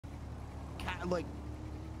like.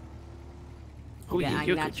 Oh yeah, act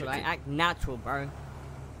natural. I act natural, bro.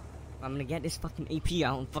 I'm gonna get this fucking AP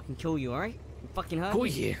out and fucking kill you, alright? You fucking hurt me? Oh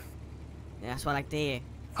yeah. Yeah, that's what I like to hear.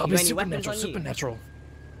 I'll be supernatural, supernatural.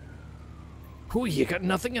 Oh yeah, got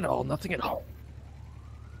nothing at all, nothing at all.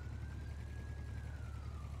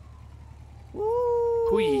 Ooh,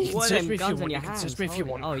 oh yeah, you can what search them me if you guns on want, your you can hands? search me if you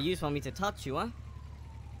want. Oh, you just want me to touch you, huh?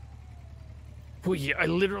 Oh yeah, I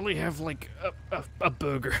literally have like a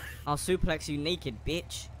burger. I'll suplex you naked,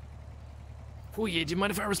 bitch. Oh yeah, do you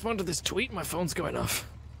mind if I respond to this tweet? My phone's going off.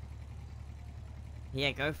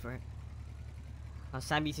 Yeah, go for it. I'll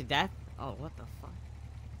stab you to death? Oh, what the fuck?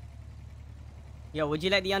 Yo, would you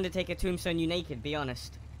let the Undertaker tombstone you naked? Be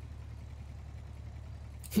honest.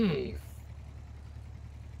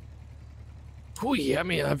 Oh yeah, I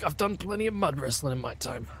mean, I've done plenty of mud wrestling in my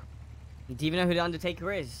time. Do you even know who the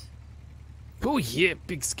Undertaker is? Oh yeah,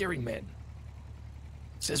 big scary man.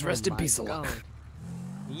 Says rest in peace a lot.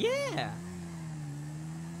 Yeah.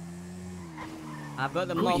 I've got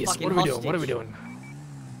the oh, yes. motherfucking What are we doing? What are we doing?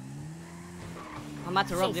 I'm about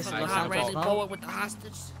to rub this Los Santos phone. With the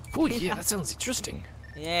hostage. Oh yeah, that sounds interesting.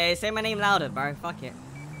 Yeah, say my name louder, bro. Fuck it.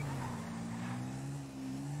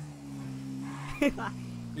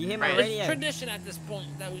 You hear my radio? It's tradition at this point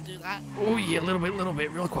that we do that. Oh yeah, a little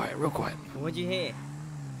bit, real quiet, real quiet. What'd you hear?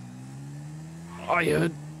 I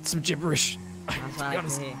heard some gibberish. That's what I like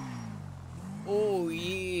to hear. Oh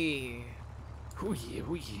yeah. Oh yeah,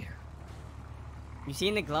 oh yeah. You see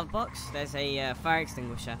in the glove box? There's a fire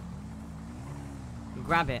extinguisher.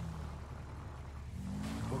 Grab it.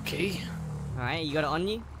 Okay. Alright, you got it on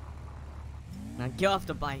you? Now get off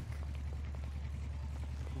the bike.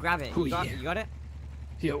 Grab it. Oh, You got it?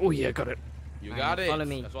 Yeah, oh yeah, got it. You got it. Follow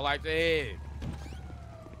me. That's what I like to hear.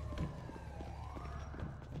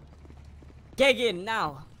 Get in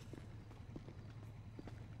now.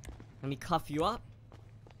 Let me cuff you up.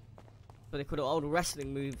 What they call the old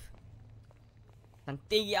wrestling move.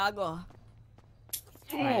 Santiago.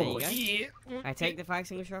 Oh yeah. I take the fire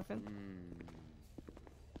extinguisher off him.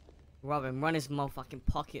 Rob him, run his motherfucking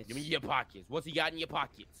pockets. Give me your pockets. What's he got in your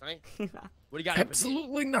pockets, huh? What do you got?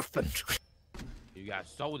 Absolutely nothing. You got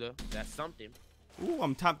soda. That's something. Ooh,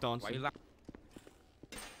 I'm tap dancing. Why you like?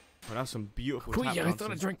 Oh, that's some beautiful Oh tap yeah, I dancing.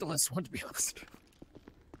 thought I drank the last one, to be honest.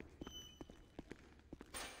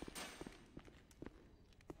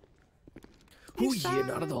 Oh yeah,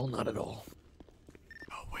 not at all, not at all.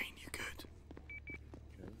 Oh, Wayne, you good?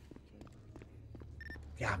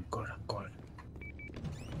 Yeah, I'm good, I'm good.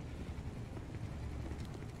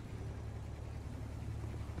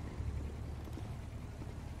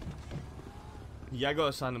 Yeah, I got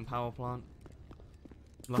a silent power plant.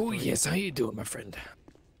 Oh Luckily, yes, how you doing, my friend?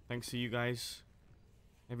 thanks to you guys.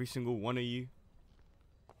 Every single one of you.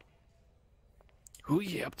 Oh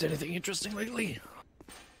yeah, up to anything interesting lately?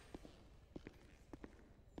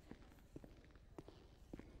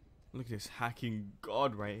 Look at this hacking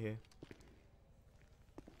god right here.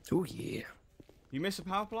 Oh yeah. You miss a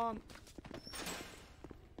power plant?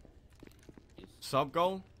 Sub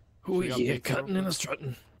goal? Oh We got yeah, big cutting power and a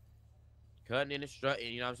strutting. Cutting and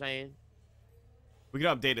strutting, you know what I'm saying? We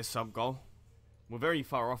can update the sub goal. We're very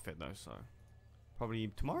far off it though, so probably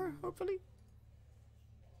tomorrow, hopefully.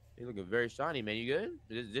 You looking very shiny, man. You good?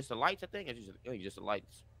 Is this the lights? I think it's just the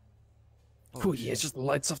lights. Oh yeah, it's just the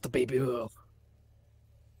lights off the baby oil.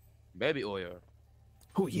 Baby oil.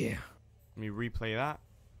 Oh yeah. Let me replay that.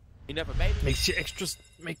 Enough for baby. Makes you extra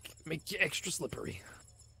make you extra slippery.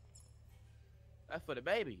 That's for the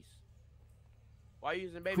babies. Why are you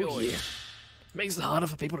using baby Oh oil? yeah. Makes it harder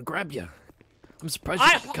for people to grab you. I'm surprised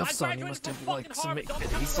you got cuffs on. You must have like some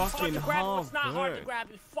Fucking hard, It's not hard to bro. grab,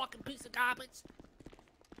 you fucking piece of garbage.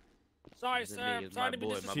 Sorry, This sir. nigga is Sorry my to be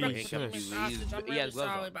boy, my boy. disrespectful to Jesus. Mr. Hostage. I'm He has really gloves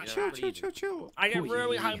sorry on, about you that. know? Chill. I get Oh,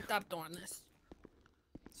 really yeah. hyped up doing this.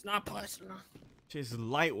 It's not personal. Just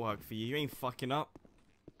light work for you. You ain't fucking up.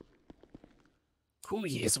 Oh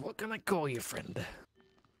yes, what can I call you, friend?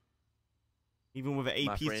 Even with an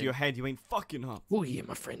My AP to friend. your head, you ain't fucking up. Oh yeah,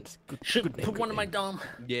 my friend. Good, Should good name, put good one in my name. dome.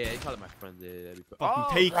 Yeah, they call it my friend. There.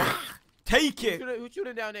 Fucking take it. Take it. Who's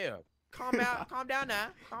shooting down there? Calm down. Calm down now.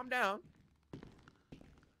 Calm down.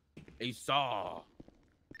 He saw.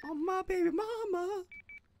 Oh, my baby mama.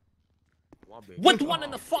 With one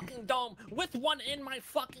in the fucking dome. With one in my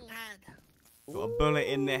fucking head. Got a bullet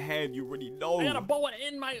in the head, you already know. I got a bullet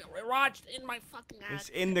in my lodged in my fucking head. It's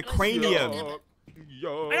in the And I still cranium. give it.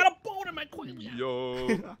 Yo. I got a bullet in my cranium. Yo.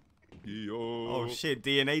 Yo. Oh shit,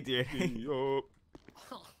 DNA. Yo.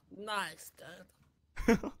 Oh, nice,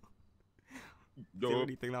 dude. Didn't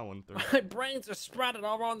really think that one through. My brains are spread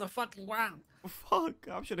all around the fucking ground. Fuck,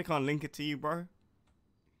 I'm sure they can't link it to you, bro.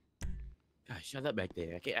 God shut up back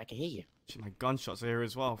there. I can hear you. Shit, my gunshots are here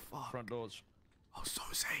as well. Fuck. Front doors. Oh,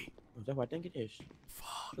 Soze. That's what I think it is.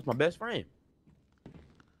 Fuck. That's my best friend.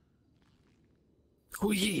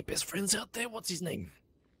 Oh yeah, best friends out there. What's his name?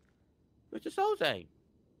 Mr. Soze.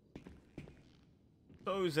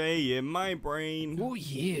 Soze in my brain. Oh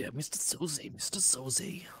yeah, Mr. Soze, Mr.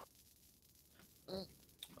 Soze.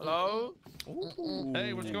 Hello? Ooh.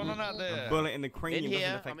 Hey, what's going on out there? A bullet in the cranium In doesn't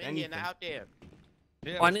here. affect I'm in here, anything. not out there.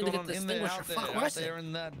 Yeah, Oh, I what's need to going get on this in there, extinguisher. out there, Fuck, out where's it? there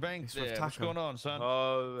in that bank It's with there? What's Taco. going on, son?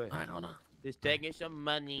 Oh, I don't know. just taking some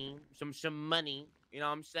money. Some money. You know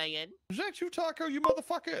what I'm saying? Is that you, Taco, you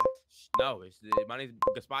motherfucker? No, it's my name's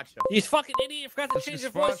Gazpacho. You fucking idiot! Forgot to This change is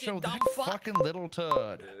your voice, you Sparcho, dumb that fuck. fucking little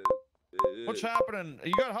turd. What's happening?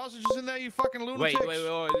 You got hostages in there, you fucking lunatics? Wait,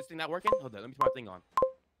 is this thing not working? Hold on, let me turn my thing on.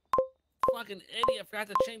 Fucking idiot! Forgot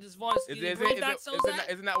to change his voice. Can you read that,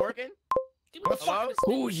 Isn't that working? Give me the Hello? fucking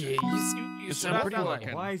Oh yeah, you It's sound not pretty working.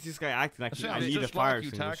 good. Why is this guy acting like It I sounds need a just fire like you,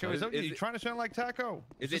 extinguisher? Taco. Is that Is you it- trying to sound like Taco?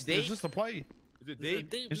 Is it Is deep? this the play? Is it deep?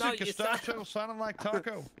 Deep. Is No, it you Gazpacho sounding like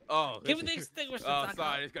Taco? Oh, Give me the extinguisher. Oh, Taco.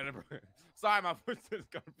 sorry, it's gonna. Sorry, my voice is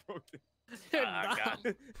gonna broken. You're Ah,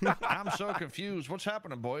 dumb. God. I'm so confused. What's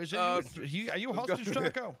happening, boys? Are you a what's hostage,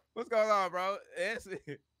 going- Taco? What's going on, bro?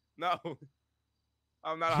 No,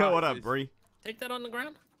 I'm not. Yo, what up, hostage. Bree? Take that on the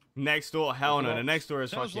ground. Next door, hell no. The next door is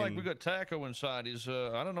Sounds fucking. like we got Taco inside. He's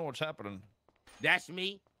I don't know what's happening. That's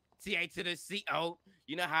me. TA to the CO.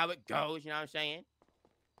 You know how it goes. You know what I'm saying?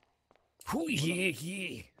 Oh yeah,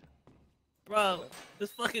 yeah. Bro,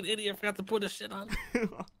 this fucking idiot forgot to put this shit on.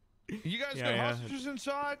 You guys Yeah, got yeah. hostages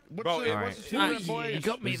inside? What's Bro, the, alright. what's the Oh, secret, yeah, boys? they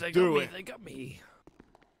got me, Let's they do got me, it. they got me.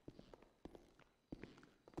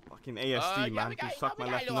 Fucking ASD, yeah, man. we got- Just suck we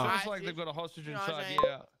my got left a little nut. Sounds like they've got a hostage You know what I'm inside, saying?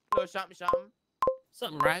 yeah. Little something.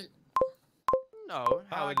 Something right. No,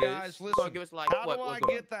 how Alright, it is. guys, You gonna listen. give us like How what? do I what's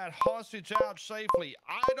going get that hostage out safely?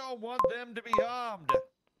 I don't want them to be harmed.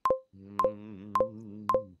 on?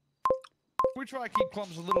 Can we try to keep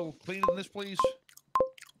clumps a little cleaner than this, please?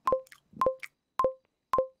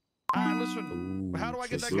 Alright, listen. How do I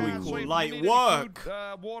get that just guy really out cool. safely? Light You need any work.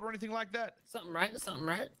 food, water, or anything like that? Something right. Something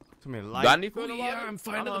right. Tell me a Got light. any food Oh, or yeah, water? I'm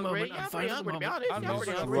fine at the hungry. moment, Yeah, I'm I'm fine pretty at the hungry, to be moment. honest. I'm Yeah, not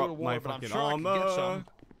pretty gonna hungry. Drop food or my water, but I'm fucking sure I can get armor. some.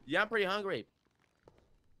 Yeah, I'm pretty hungry.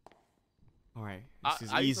 Alright, I this is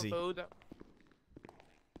need some easy. food.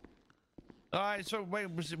 Alright, so wait,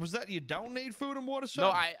 was that you don't need food and water, son?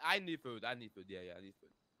 No, I need food. I need food. Yeah, I need food.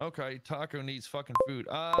 Okay, Taco needs fucking food.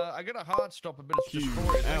 I got a hard stopper, but it's just for you.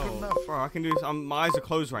 Is that good Hell, enough? bro, I can do this. My eyes are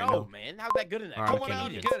closed right No, now. man. How's that good enough? Alright, Come on I can't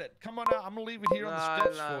out eat and it. get it. Come on out. I'm gonna leave it here on the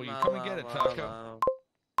steps for you. Come and get it, Taco.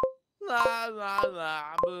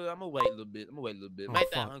 I'm gonna wait a little bit. Oh, I ain't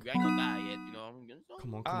that fuck. hungry. I ain't gonna die yet. You know.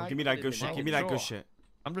 Come on, Alright, give me that good shit. well, Give me that good sure. shit.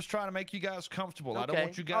 I'm just trying to make you guys comfortable. I don't Okay.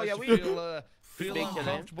 want you Oh, guys yeah, to we- feel Big chillin'.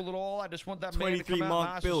 uncomfortable at all. I just want that man to 23 come out mark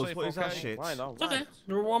nice and bills. safe, What is that okay? shit? Why not? It's okay.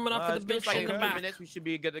 We're warming up for the big like shit in the a back. few minutes. We should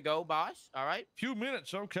be good to go, boss. All right. Few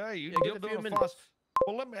minutes, okay. You Yeah, can give get a few doing minutes. fast.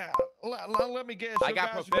 Well, let me guess. I You got guys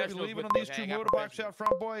are gonna be professionals leaving with on me, these okay? two I got motorbikes professionals. out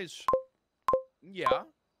front, boys. Yeah.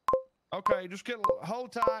 Okay, just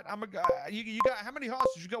hold tight. You got how many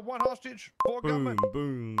hostages? You got one hostage? Four Boom, government.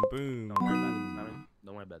 boom, boom. Don't worry about it. Simon.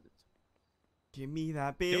 Don't worry about it. Give me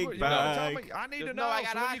that You big tell bag. me. I need to Just know. know I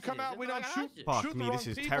got So when you come hostages. out, we Just know I don't got shoot hostages. Fuck me, the wrong this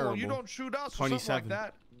is people. You terrible. don't shoot us or something 27. like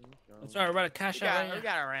that. That's all right. We're to cash We out got, right we here.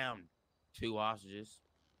 got around 2 hostages.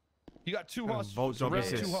 You got two Oh, hostages. vote job around is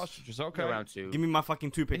two this. hostages. We Okay. got around 2. Give me my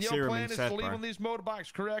fucking toothpick And your serum plan is instead, to leave bro. on these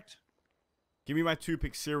motorbikes, correct? Give me my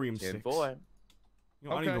toothpick serum 6. 10-4. You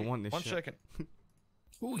know, I don't even want this One shit. second.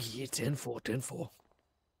 Oh yeah, 10-4, 10-4.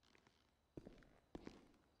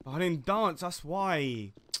 I didn't dance, that's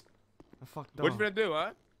why. I fucked What you up. gonna do,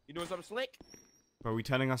 huh? You doing something slick? Bro, are we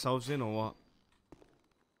turning ourselves in or what?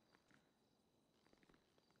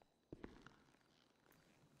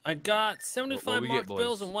 I got 75 we marked get,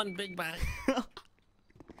 bills boys? and 1 big bag.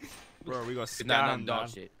 Bro, we got It's not scammed, dog man.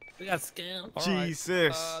 shit. We got scammed. All right.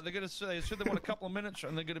 Jesus. They're gonna say they said they want a couple of minutes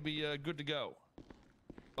and they're gonna be good to go.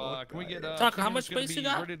 Can we get Taco, how someone much who's gonna space you be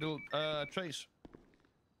got? Ready to chase.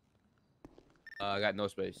 I got no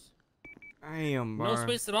space. Damn, bro. No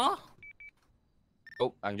space at all?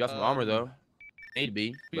 Oh, I can drop some armor though. Need to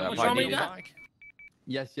be. But I much probably armor need you it. got?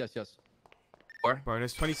 Yes. Bro,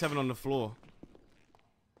 there's 27 on the floor.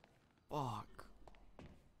 Fuck.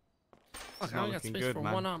 Fuck, I not only got looking space good, for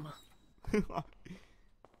man. 1 armor.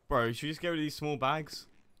 Bro, should we just get rid of these small bags?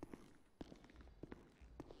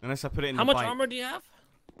 Unless I put it in How the much bike. armor do you have?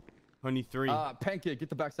 Only 3. Pancake, get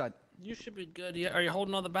the backside. You should be good. Yeah. Are you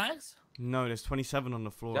holding all the bags? No, there's 27 on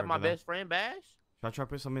the floor. Is that my over there. best friend, Bash? Should I try to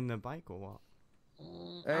put some in the bike or what? I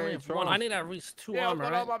only Hey, have 1. I Charles. need at least 2 Yeah, armor,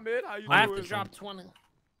 what right? up, my man? How you I have to doing? drop 20.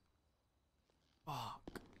 Fuck.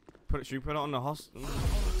 Should we put it on the host?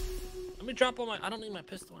 Let me drop all my. I don't need my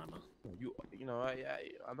pistol ammo. You know,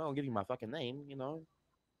 I'm not gonna give you my fucking name. You know.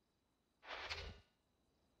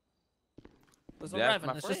 There's a That's Revan.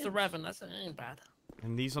 my It's just a friend. Revan. That ain't bad.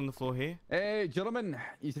 And these on the floor here? Hey, gentlemen,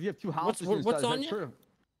 you said you have 2 What's- hostages. what's is on that you? true?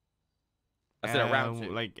 I said a round 2.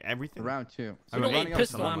 Like everything? Round 2. You I'm don't running need up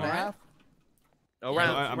pistol to ammo, level. right? No, Yeah,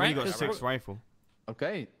 round. I've right, only got 'cause 6 rifle.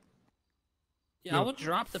 Okay. Yeah, I would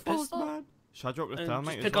drop the Fuck, pistol. man. Should I drop the And thermite?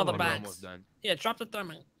 just as pick all well, the or no? bags. Almost done. Yeah, drop the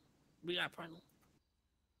thermite. We got plenty.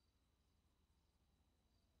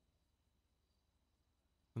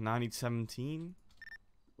 Now I need 17.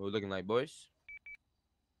 What we looking like, boys?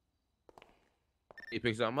 You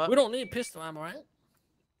pick something up? We don't need pistol ammo, right?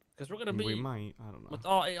 Because we're gonna We be might. I don't know. with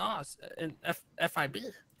all ARs in FIB.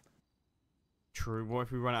 True. What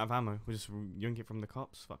if we run out of ammo? We just yank it from the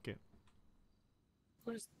cops? Fuck it.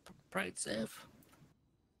 Where's Pride safe?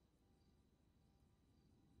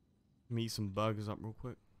 Meet some burgers up real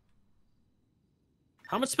quick.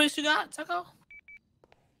 How much space you got, Taco?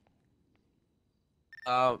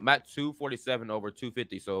 I'm at 247 over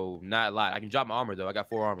 250, so not a lot. I can drop my armor though. I got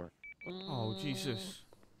 4 armor. Oh, Jesus.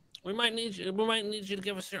 We might need you. We might need you to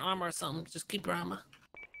give us your armor or something. Just keep your armor.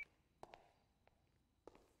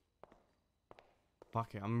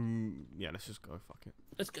 Fuck it. Yeah, let's just go. Fuck it.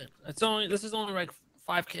 It's good. It's only. This is only like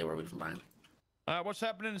 5K where we can buy 'em. All right, what's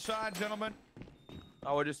happening inside, gentlemen?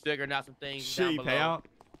 Oh, we're just figuring out some things. Shitty down below. payout.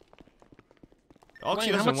 Oxy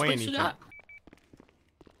Wayne, how doesn't much weigh space you anything. got?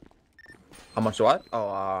 How much what?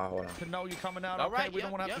 Oh, hold on. To know you're coming out, All okay? right, We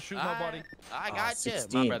don't want to have to shoot nobody. I got you, my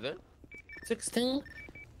 16. brother. 16.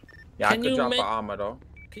 Yeah, Can I could you drop make- an armor though.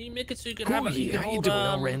 Can you make it so you can Oh have it? yeah, how you doing?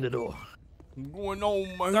 I'll ran the door. Going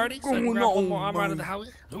on, man. 30, so I can Going grab one more on, armor out of the man. house.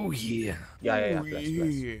 Oh yeah. Yeah. Oh, Bless.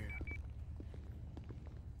 yeah.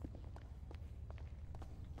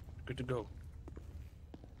 Good to go.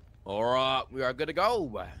 All right, we are good to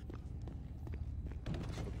go.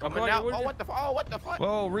 Coming on, out. where'd Oh, you- what the? Oh, what the fuck?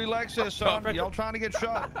 Whoa, relax there, son. Y'all trying to get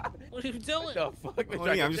shot? What are you doing? What the fuck?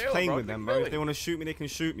 Oh, yeah, I'm just playing with them, bro. If they want to shoot me, they can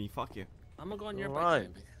shoot me. Fuck you. I'm gonna go on your All bike.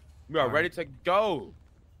 right. baby. We are ready to go.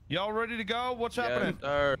 Y'all ready to go? What's Yes, happening?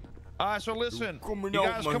 sir. All right, so listen. Coming You out,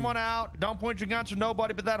 guys man. come on out. Don't point your guns at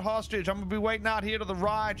nobody but that hostage. I'm going to be waiting out here to the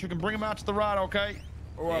right. You can bring him out to the right, okay?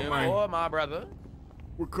 All right, Yeah, man. boy, my brother.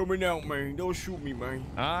 We're coming out, man. Don't shoot me, man.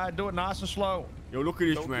 All right, do it nice and slow. Yo, look at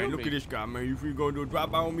this, Don't man. kill Look me. at this guy, man. You free going to drop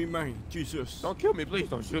out on me, man? Jesus. Don't kill me, please.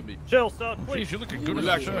 Don't shoot me. Chill, son. Jeez, you're looking good in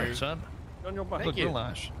Relax, that man. shirt, son. On your bike. Look you. real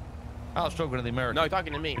nice. I was talking to the American. No, you're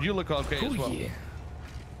talking to me. But you look okay Oh as well. yeah.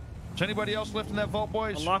 Is anybody else lifting that vault,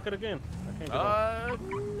 boys? Unlock it again. I can't get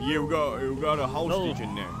on. Yeah, we got a hostage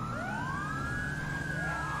in there.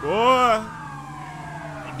 Boy!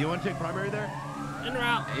 Do you want to take primary there? In or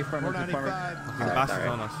out? Hey, front, 495. Fucking bastards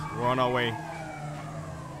on us. We're on our way.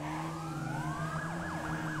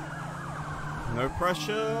 No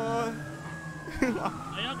pressure. Oh,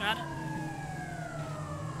 y'all got it.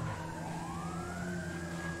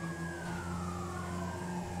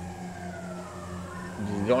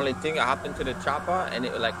 The only thing that happened to the chopper, and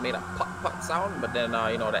it like made a pop sound, but then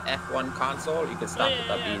you know the F1 console, you can stop it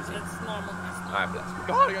up easy. It's normal. It's normal. All right, bless.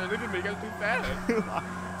 God, you gotta look at me. You gotta too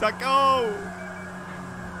fast. Taco!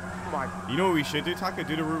 Oh my. You know what we should do, Taco?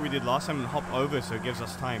 Do the route we did last time and hop over so it gives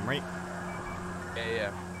us time, right?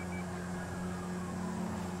 Yeah.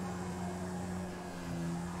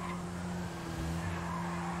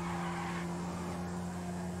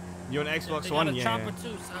 You on Xbox They One? got a Yeah. chopper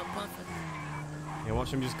too, so perfect. Yeah,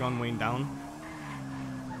 watch him just gun Wayne down.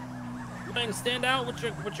 You ain't stand out with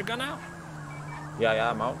your gun out. Yeah,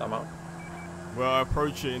 I'm out. We're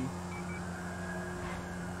approaching.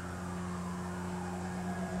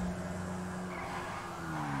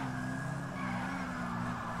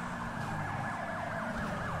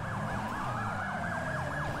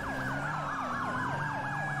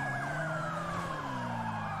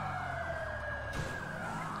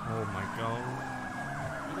 Oh my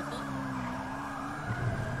god.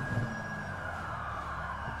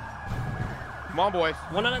 Come on, boys.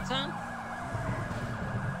 One at a time.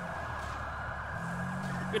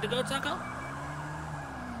 Good to go, Taco?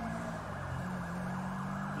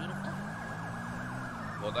 Beautiful.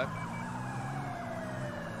 Well done.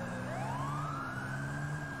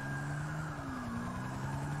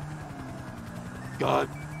 God.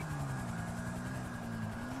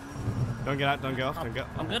 Don't get out, don't get off, don't get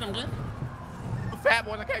I'm good. I'm good. Fat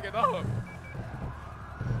boys, I can't get up.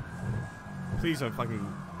 Please don't fucking.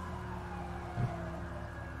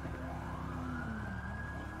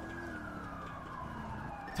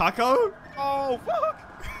 Taco? Oh, fuck.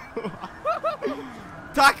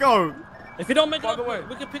 Taco! If you don't make it By up, the way.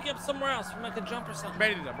 we can pick you up somewhere else. We make a jump or something.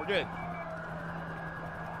 Made it up. We're good.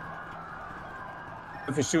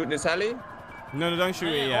 If you shoot this heli, No, don't shoot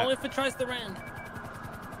it yet. Only if it tries to land.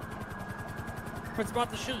 If it's about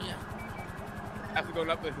to shoot you. Have to go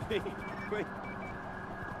up with me. Wait.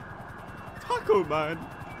 Taco, man.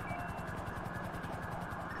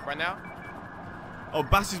 Right now? Oh,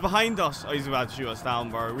 Bass is behind us. Oh, he's about to shoot us down,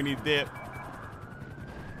 bro. We need dip.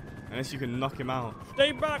 Unless you can knock him out.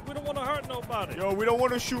 Stay back. We don't want to hurt nobody. Yo, we don't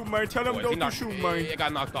want to shoot, man. Tell them don't to shoot, man. It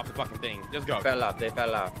got knocked off the fucking thing. Just go. they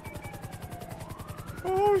fell off.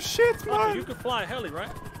 Oh, shit, man. You can fly a heli, right?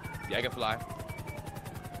 Yeah, I can fly.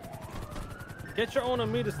 Get your own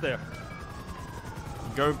and meet us there.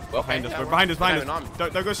 Go behind us, bro. Behind us, behind us.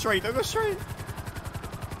 Don't go straight. Don't go straight.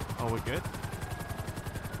 Oh, we're good.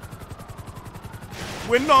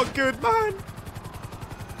 We're not good, man.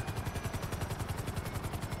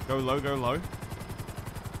 Go low, go low.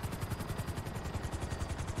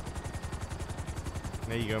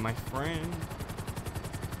 There you go, my friend.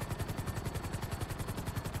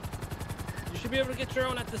 You should be able to get your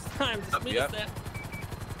own at this time. Just meet us there.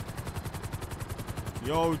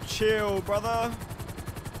 Yo, chill, brother.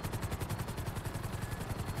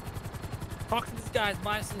 Talk to these guys.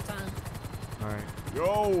 Buy some time. Alright.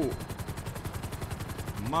 Yo.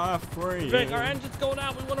 My friend. Vic, our engine's going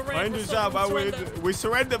out. We want to raid. Engine's out, man. We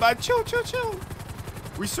surrender, man. Chill, chill, chill.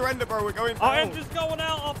 We surrender, bro. We're going down. Our engine's going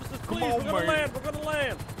out, officers. Please, Come on, we're gonna mate. land. We're gonna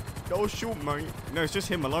land. Don't shoot, mate. No, it's just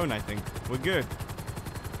him alone, I think. We're good.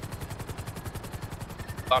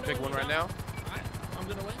 I'll pick one right now. Alright, I'm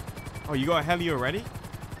gonna wait. Oh, you got a heli already?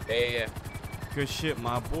 Yeah. Good shit,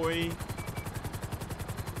 my boy.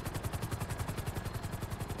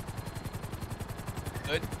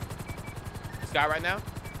 Good. Sky right now?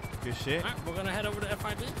 Good shit. Alright, we're gonna head over to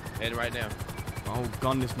FIB. Heading right now. Oh,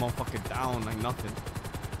 gun this motherfucker down like nothing.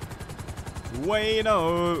 Wayne,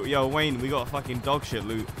 oh. Yo, Wayne, we got fucking dog shit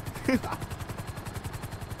loot. You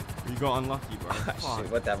got unlucky, bro.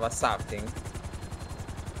 Shit, whatever, stop thing.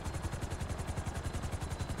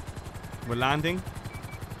 We're landing.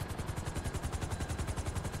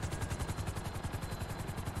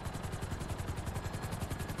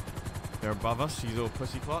 They're above us, these little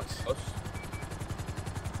pussy clots.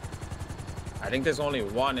 I think there's only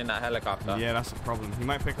one in that helicopter. Yeah, that's a problem. He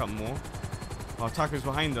might pick up more. Oh, Taco's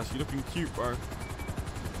behind us. You're looking cute, bro.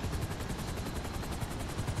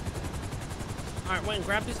 Alright, Wayne,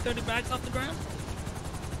 grab these 30 bags off the ground.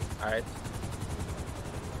 Alright.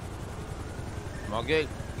 I'm all good.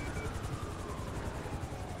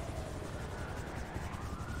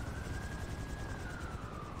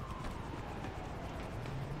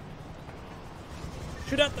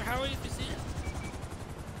 Shoot out there, Howie, if you see it.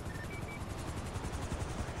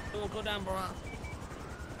 We'll go down, bro.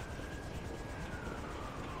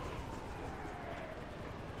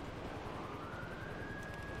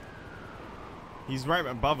 He's right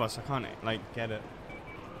above us. I can't, like, get it.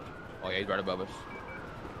 Oh, yeah, he's right above us.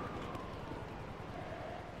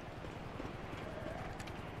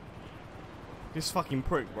 This fucking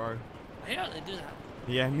prick, bro. Yeah, they do that.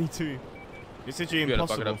 Yeah, me too. It's literally We're gonna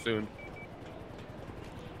fuck impossible. it up soon.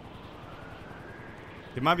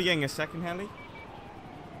 They might be getting a second heli.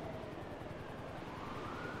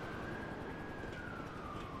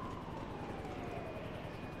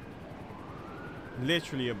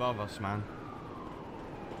 Literally above us, man.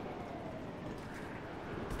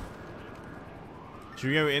 Should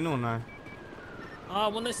we go in or no?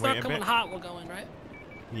 When they start Wait a coming bit. hot, we'll go in, right?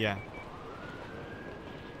 Yeah.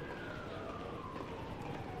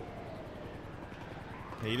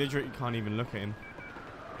 Yeah, you literally can't even look at him.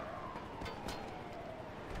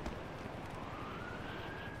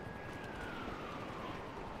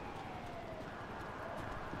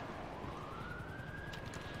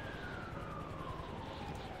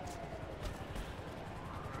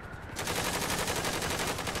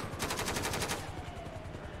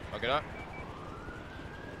 Fuck it up.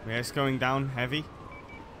 Yeah, it's going down heavy.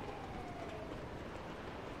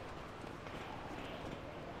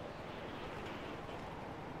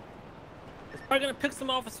 It's probably gonna pick some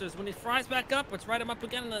officers. When he fries back up, let's ride him up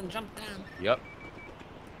again and then jump down. Yep.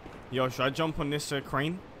 Yo, should I jump on this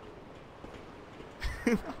crane?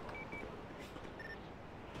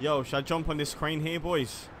 Yo, should I jump on this crane here,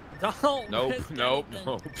 boys? Don't. Nope. risk Nope. anything.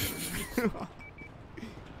 Nope.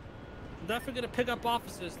 Definitely gonna pick up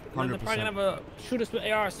officers. And they're 100%. probably gonna have a shoot us with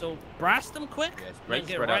AR, so blast them quick. Yeah, and spread-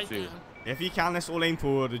 get spread out right too. down. If you can, let's all aim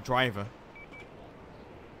for the driver.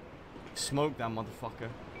 Smoke that motherfucker.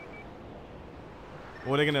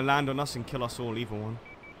 Or they're gonna land on us and kill us all, either one.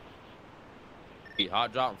 Eat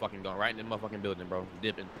hot drop and fucking going right in the motherfucking building, bro.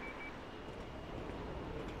 Dipping.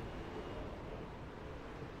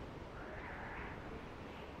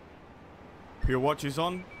 your watch is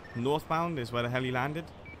on. Northbound is where the heli landed.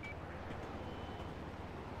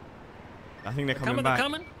 I think they're coming back. They're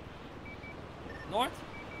coming. North.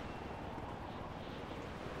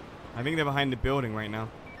 I think they're behind the building right now.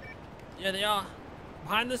 Yeah, they are.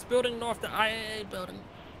 Behind this building, north, the IAA building.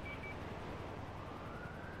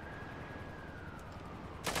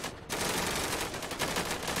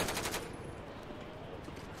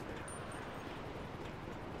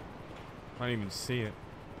 I don't even see it.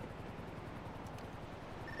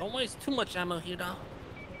 Don't waste too much ammo here, though.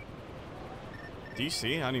 Do you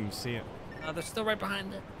see it? I don't even see it. They're still right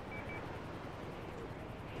behind it.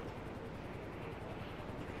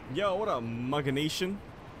 Yo, what up, Mugger Nation?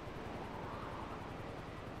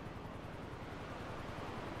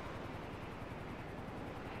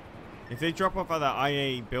 If they drop off at that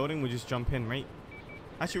IA building, we'll just jump in, right?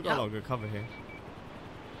 Actually, we've got a lot of good cover here.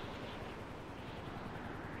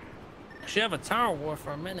 Actually, have a tower war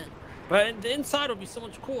for a minute. But the inside will be so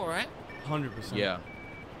much cooler, right? 100%. Yeah.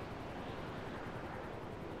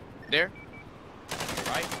 There.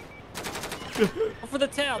 Right. Go for the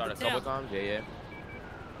tail. Shot The a couple tail. times. Yeah.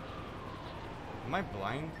 Am I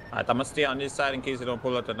blind? Alright, I'm gonna stay on this side in case they don't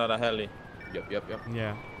pull out another heli. Yep.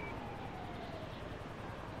 Yeah.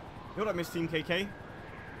 You know what I miss, Team KK?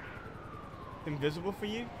 Invisible for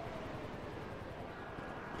you?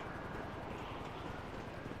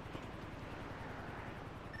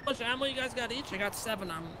 How much ammo you guys got each? I got 7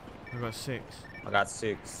 ammo. I got 6. I got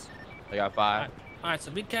 6. I got 5. Alright,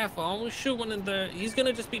 so be careful. Only shoot when he's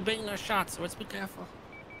gonna just be baiting our shots, so let's be careful.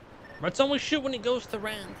 Let's only shoot when he goes to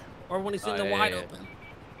Rand. Or when he's in the wide open.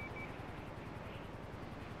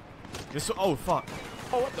 This, oh, fuck.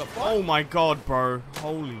 Oh, what the fuck? Oh my god, bro.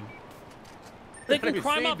 Holy. They can me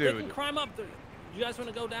climb see, up. They dude. can climb up. You guys want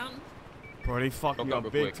to go down? Bro, they fucked Go me cover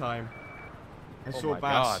up big quick. time. I Oh saw my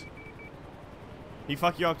Bass. God. He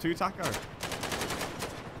fuck you up too, Taco?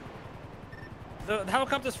 The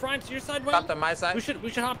helicopter's flying to your side, Wayne? Stop to my side. We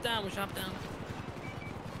should hop down. We should hop down.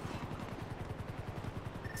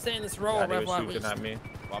 Stay in this row, Yeah, they Rev, were while we... shooting at me.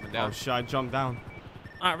 Bombing Oh down. shit, I jumped down.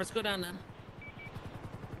 Alright, let's go down then.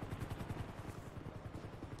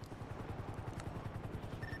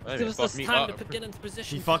 Give us this time to get into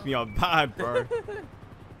position. He fucked me up bad, bro.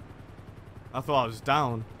 I thought I was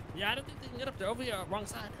down. Yeah, I don't think they can get up there. Over here, wrong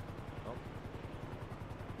side.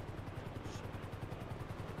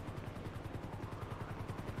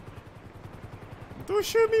 Don't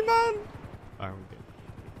shoot me, man. Alright, we're good.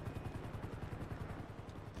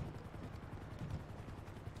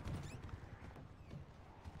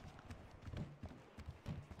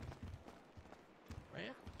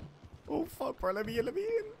 Right? Oh fuck, bro. Let me in.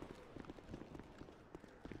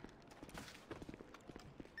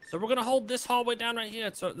 So we're gonna hold this hallway down right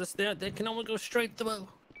here. So they can only go straight through.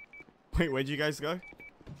 Wait, where'd you guys go?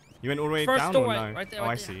 You went all the way First down doorway, or no? right there, oh,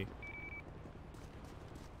 right I there. see.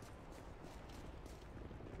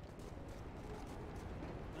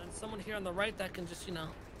 And someone here on the right that can just, you know.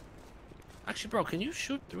 Actually, bro, can you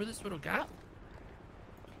shoot through this little gap?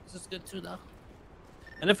 This is good too, though.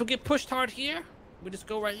 And if we get pushed hard here, we just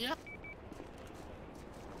go right here.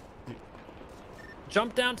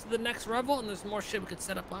 Jump down to the next level, and there's more shit we could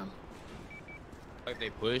set up on. Like they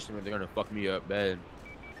pushed them, they're gonna fuck me up bad.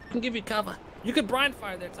 I can give you cover. You could brine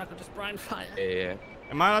fire there, Taco. Just brine fire. Yeah.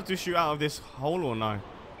 Am I allowed to shoot out of this hole or no? I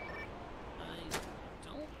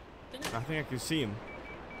don't think. I think I can see him.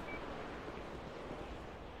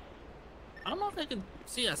 I don't know if they can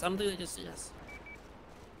see us. I don't think they can see us.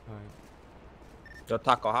 Alright. Yo,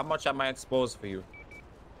 Taco, how much am I exposed for you?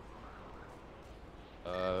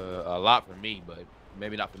 A lot for me, but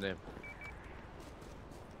maybe not for them.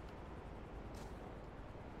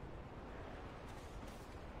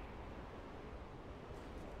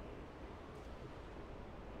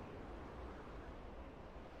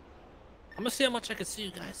 I'm gonna see how much I can see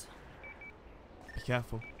you guys. Be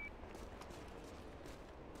careful.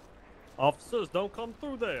 Officers, don't come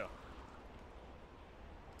through there.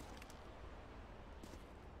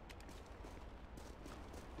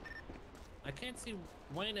 I can't see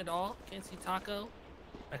Wayne at all. Can't see Taco.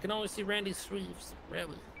 I can only see Randy Shreves.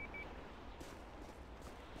 Really.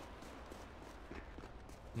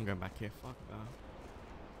 I'm going back here. Fuck that.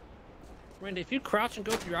 Randy, if you crouch and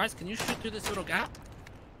go through your eyes, can you shoot through this little gap?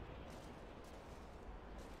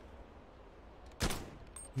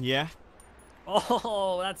 Yeah.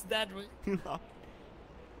 Oh, that's deadly.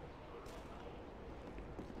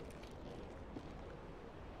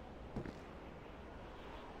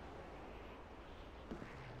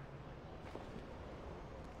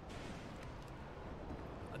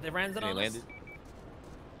 They ran it on us. Landed.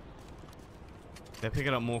 They're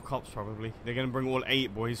picking up more cops probably. They're gonna bring all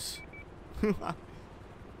 8 boys. I feel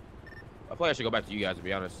like I should go back to you guys, to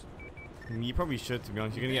be honest. You probably should, to be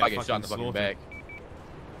honest. You're gonna I get get shot in the fucking slaughtered. back.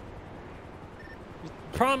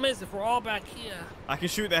 Problem is, if we're all back here, I can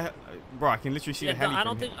shoot the bro. I can literally see the heli. I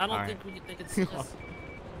don't from think here. I don't Alright. think they can see us.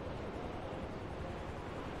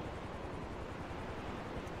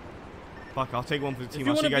 Fuck, I'll take one for the If team.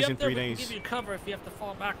 you I'll see want you to guys be in up there, 3 we can days. give you cover if you have to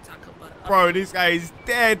fall back, Taco. But Bro, this guy is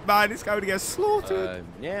dead, man. This guy would get slaughtered.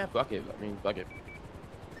 Yeah, fuck it. I mean, fuck it.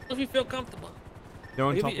 if you feel comfortable, They're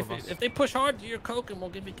on if, top you- of us. if they push hard, do your coke and we'll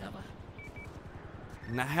give you cover.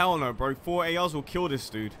 Nah, hell no, bro. 4 ARs will kill this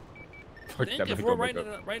dude. I think if we're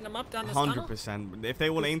writing them up down this tunnel, 100%. If they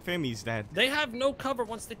will aim for him, he's dead. they have no cover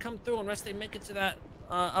once they come through unless they make it to that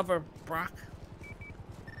other Brock.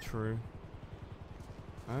 True.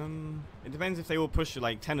 It depends if they will push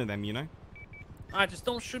like 10 of them, you know? Alright, just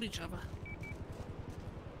don't shoot each other.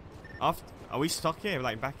 After, are we stuck here?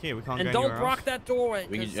 Like back here? We can't And go don't anywhere block else? that doorway.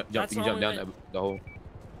 We can 'cause jump, that's we can the jump only down way- the hole.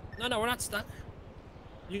 No, we're not stuck.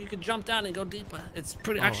 You can jump down and go deeper. It's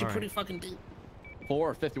pretty, Oh, actually alright. pretty fucking deep.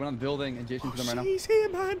 4 or 51 on the building, and Jason's them right now. He's here,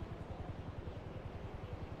 man.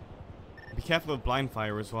 Be careful of blind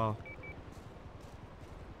fire as well.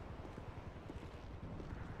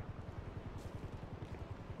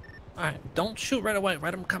 Alright, don't shoot right away.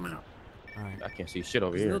 Let them come out. Alright. I can't see shit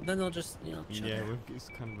over 'Cause here. Then they'll just, chill Yeah, there. it's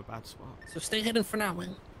kind of a bad spot. So stay hidden for now,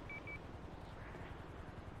 Wing.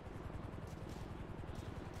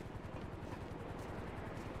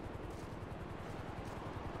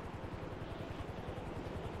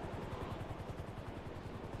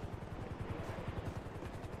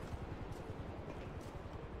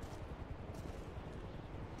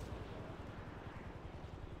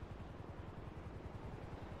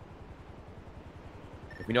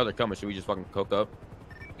 If we know they're coming, should we just fucking coke up?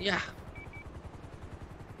 Yeah.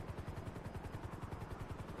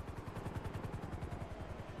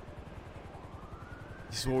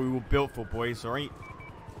 This is what we were built for, boys, alright?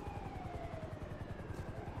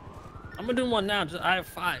 I'm gonna do one now. I have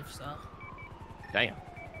 5, so. Damn.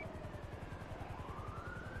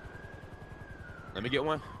 Let me get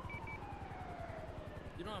one.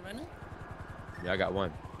 You don't have any? Yeah, I got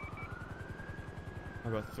one. I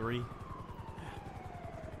got 3.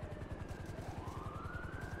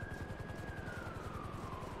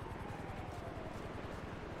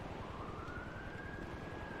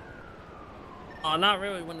 Oh, not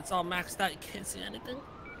really. When it's all maxed out, you can't see anything.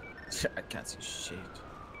 I can't see shit.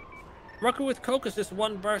 Record with coke is just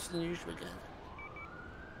one burst and you usually get.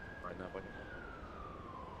 Right now, fucking.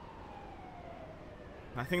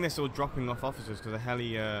 I think they're still dropping off officers because the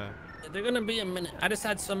heli, They're gonna be a minute. I just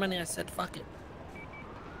had so many, I said, fuck it.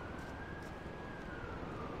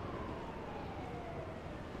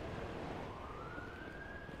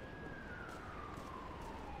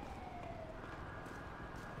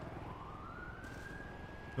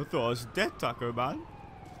 I thought I was dead, Taco, man.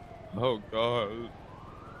 Oh god.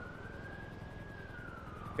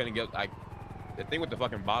 Gonna get like the thing with the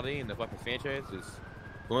fucking body and the fucking Sanchez is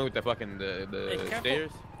going with the fucking the Hey, careful.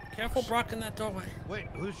 stairs. Careful blocking that doorway. Wait,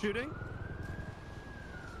 who's shooting?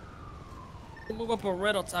 You move up a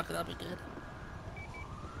riddle, Tucker, that'd be good.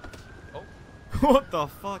 What the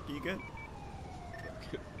fuck, you good?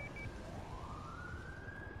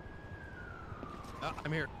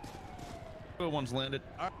 I'm here. The one's landed.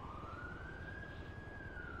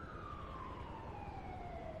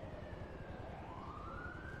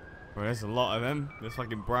 Bro, there's a lot of them. There's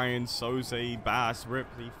fucking Brian, Soze, Bass,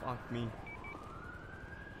 Ripley, fuck me.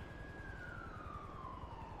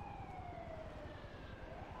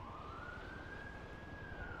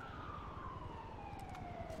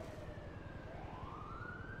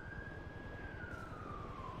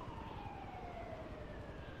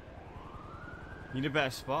 Need a better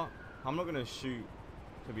spot? I'm not gonna shoot,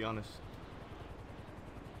 to be honest.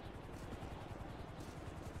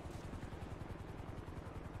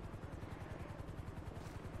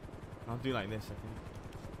 I'll do like this, I think.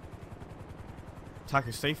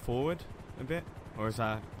 Tucker, stay forward a bit, or is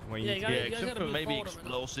that where you? Yeah, you Yeah, gotta, you except gotta for move maybe forward a minute.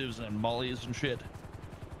 explosives and mollies and shit.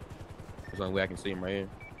 There's the only way I can see him right here.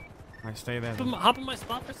 I stay there. Hop Then. hop in my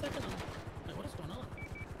spot for a second. Wait, what is going on?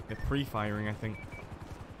 They're pre-firing, I think.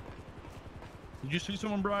 Did you see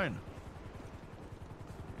someone, Brian?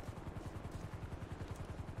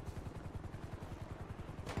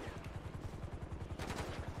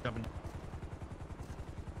 Jumping.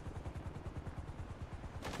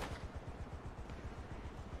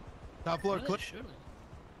 Top floor, Where are they clip. shooting?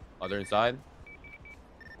 Oh, they're inside.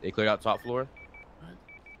 They cleared out top floor.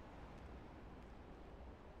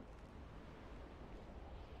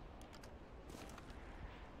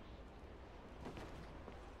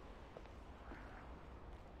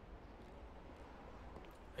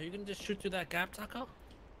 Are you gonna just shoot through that gap, Taco?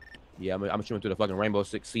 Yeah, I'm shooting through the fucking Rainbow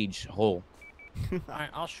Six Siege hole. Alright,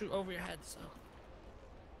 I'll shoot over your head, so.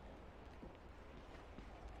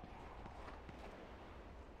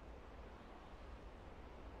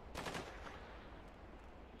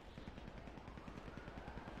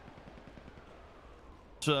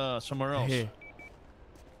 Somewhere else. Here.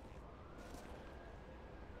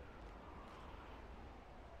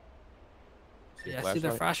 Yeah, see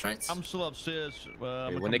the flashlights? I'm still upstairs.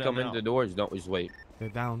 Hey, when they come in the doors, don't just wait. They're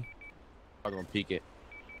down. I'm gonna peek it.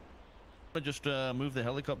 I'm just move the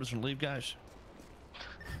helicopters and leave, guys.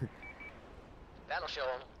 That'll show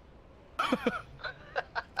them.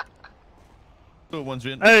 Good one's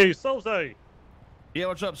in. Hey, Soze! Yeah,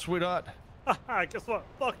 what's up, sweetheart? Guess what?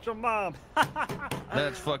 Fuck your mom.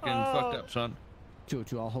 That's fucking fucked up, son.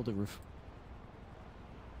 202, I'll hold the roof.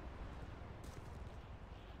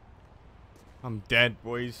 I'm dead,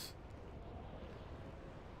 boys.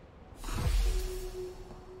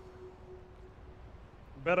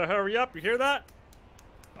 Better hurry up, you hear that?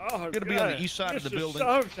 Oh, Gonna be on the east side of the building.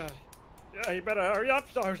 Yeah, you better hurry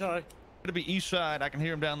up, Soze. Gonna be east side. I can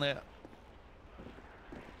hear him down there.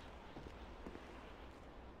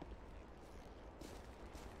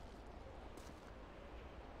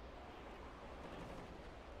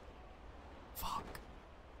 Fuck.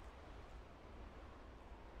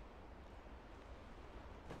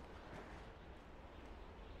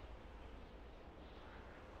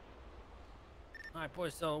 Alright,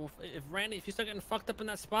 boys, so if Randy, if you start getting fucked up in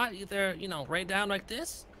that spot, either, you know, right down like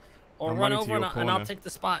this, or I'm run running to over your and I'll corner. take the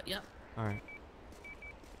spot, yep. Alright.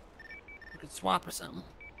 We could swap or something.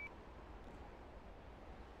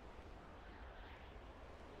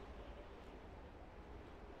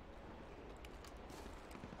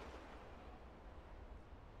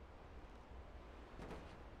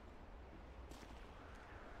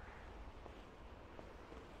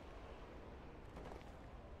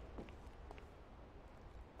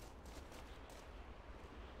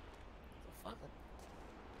 Fuck it.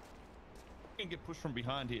 You can get pushed from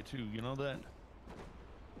behind here too. You know that?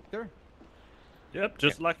 There. Yep,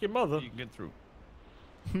 just like your mother. You can get through.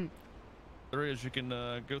 There is. You can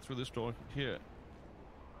go through this door here.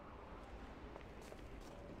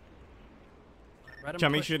 Right,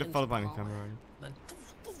 Chang, make push sure to into follow the behind the hallway. camera.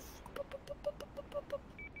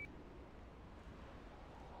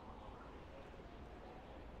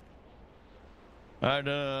 Then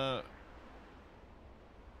Alright,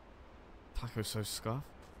 Taco's so scuffed.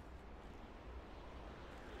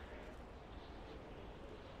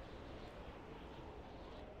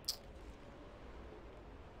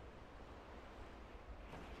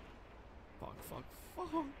 Fuck.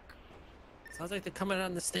 sounds like they're coming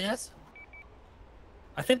down the stairs.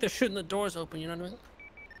 I think they're shooting the doors open, you know what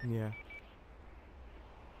I mean? Yeah.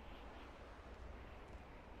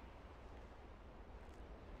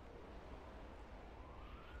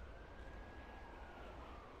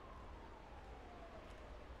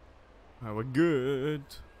 Alright, we're good.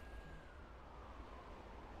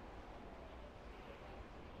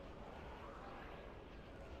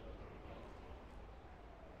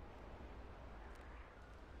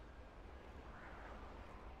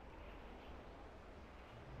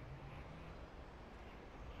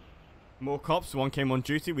 More cops. One came on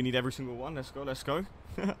duty. We need every single one. Let's go. Let's go.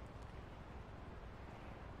 They're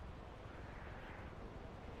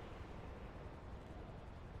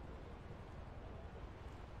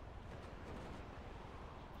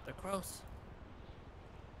close.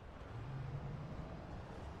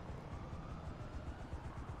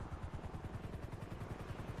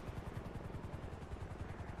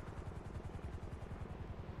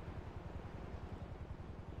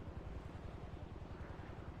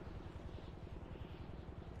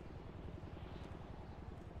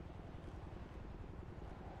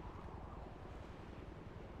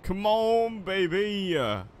 Come on, baby.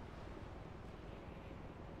 They're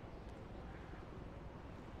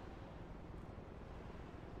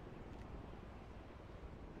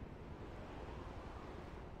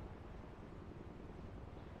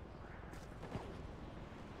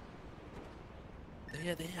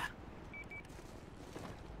here.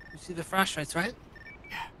 You see the flashlights, right?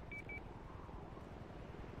 Yeah.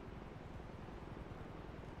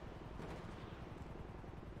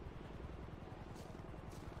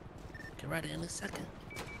 Get ready in a second.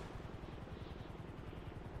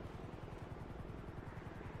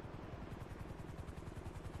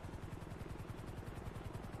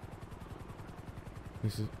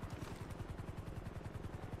 This is.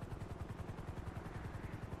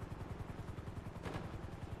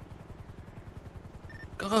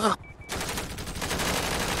 Go.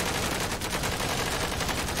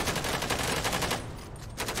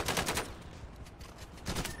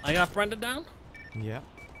 I got Brenda down. Yeah.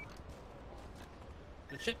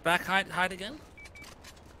 Good shit. Back, hide again.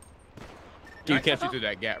 You can't see through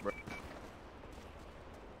that gap, bro.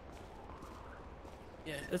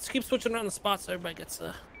 Yeah, let's keep switching around the spots so everybody gets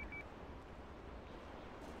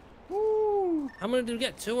Woo! How many did we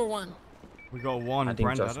get? 2 or 1? We got 1. I think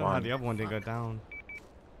Brenda. I just don't know how one. the other one didn't go down.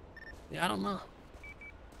 Yeah, I don't know.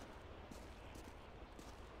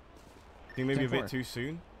 Think maybe a 10-4. bit too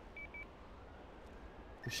soon.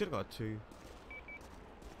 We should have got 2.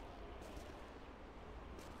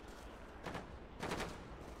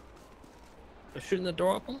 They're shooting the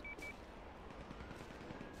door open.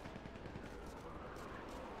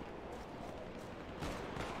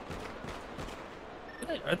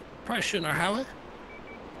 I'm probably shooting our highway.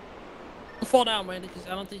 Don't fall down, Randy, because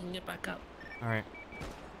I don't think you can get back up. All right.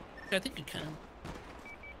 I think you can.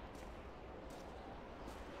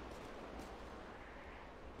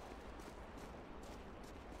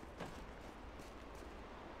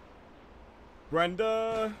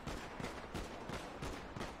 Brenda.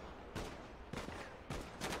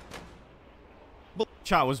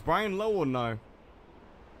 Chat, was Brian low or no?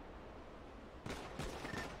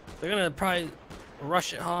 They're gonna probably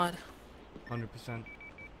rush it hard. 100%.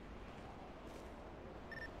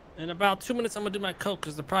 In about 2 minutes, I'm gonna do my coke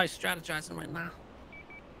because they're probably strategizing right now.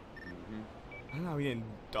 I know he didn't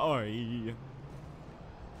die.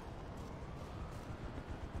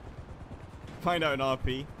 Find out an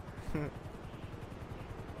RP.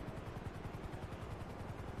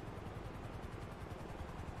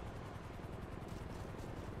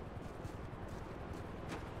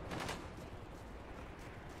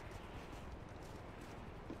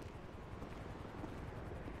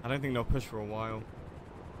 I don't think they'll push for a while.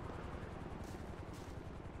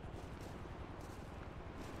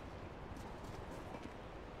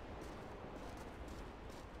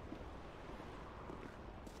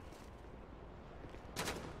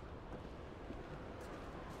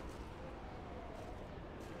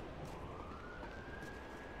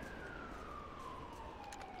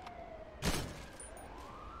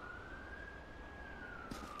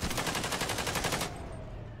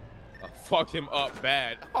 Fucked him up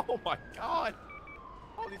bad. Oh my god.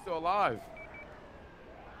 How is he still alive?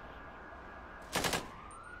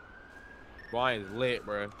 Brian's lit,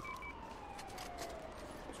 bro.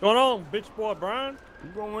 What's going on, bitch boy Brian?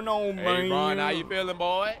 What's going on, Hey, man? Brian, how you feeling,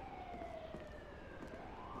 boy?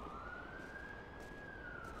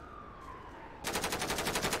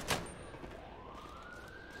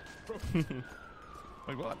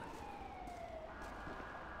 Like what?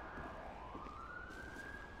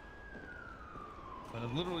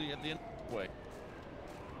 Literally at the end of the way.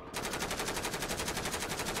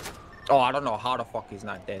 Oh, I don't know how the fuck he's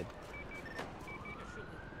not dead.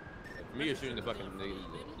 For me, you're shooting the fucking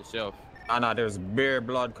the shelf. Ah, no, there's bare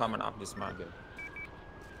blood coming off this man. Okay.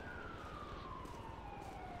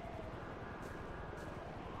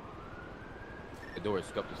 The door is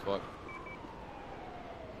scuffed as fuck.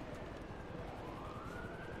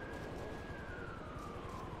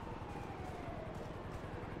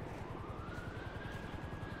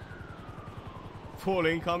 Full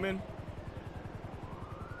incoming.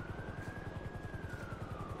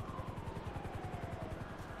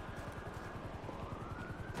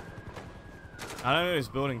 I don't know this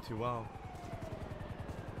building too well.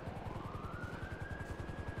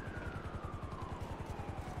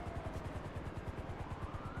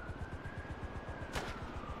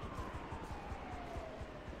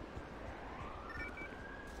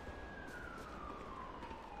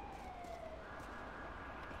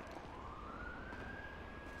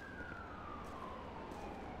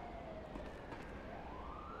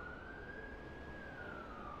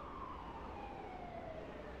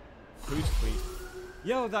 Who's tweet?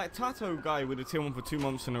 Yo, that Tato guy with the tier 1 for 2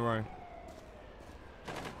 months in a row.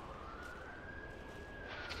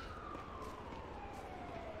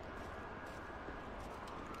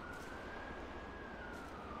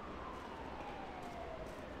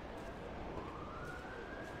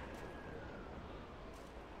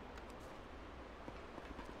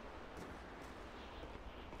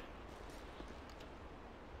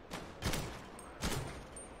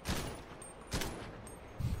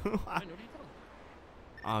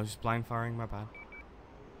 I was just blind firing, my bad.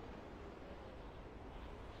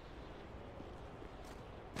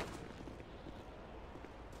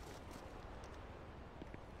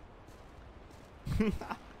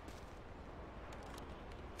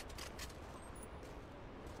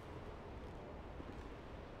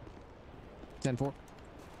 $10-4.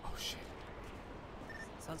 Oh shit.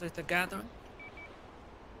 Sounds like they're gathering.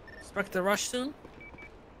 Expect the rush soon.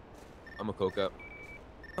 I'm a coke up.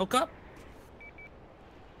 Coke up.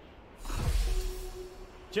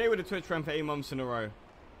 Jay with a Twitch friend for 8 months in a row.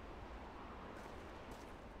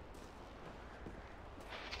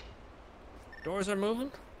 Doors are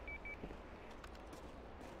moving.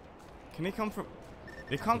 Can they come from?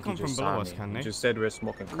 They can't come from below us, can they? You just said we're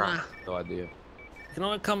smoking crack. No idea. You can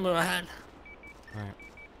only come ahead. Right.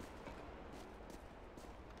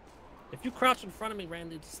 If you crouch in front of me,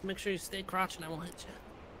 Randy, just make sure you stay crouching. I won't hit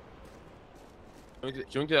you.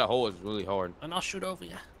 Shooting through that hole is really hard. And I'll shoot over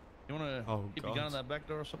you. You wanna keep your gun on that back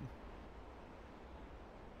door or something?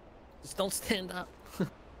 Just don't stand up.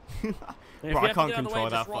 Bro, I can't control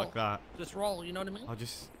that. Fuck that. Just roll. You know what I mean? I'll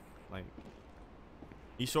just like.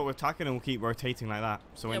 You sort of attack and we'll keep rotating like that.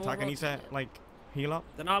 So when Taka needs to like heal up,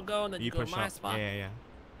 then I'll go and then you go to my up. spot. Yeah.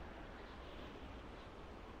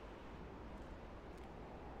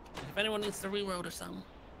 If anyone needs to reload or something.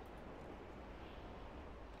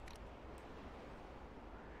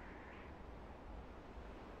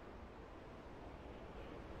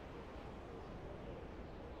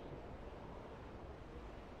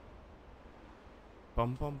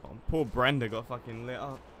 Bum bum bum. Poor Brenda got fucking lit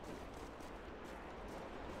up.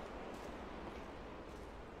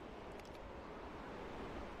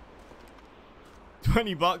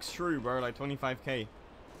 $20 true, bro. Like 25k.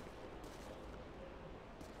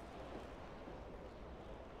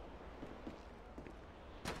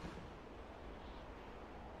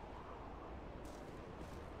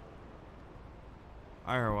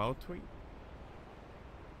 IRL tweet.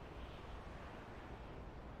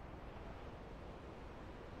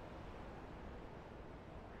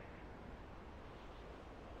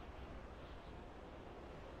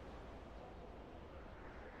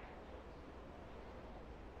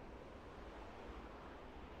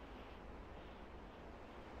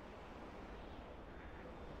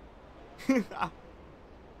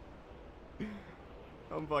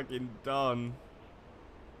 I'm fucking done.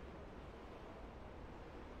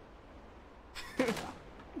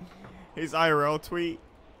 His IRL tweet.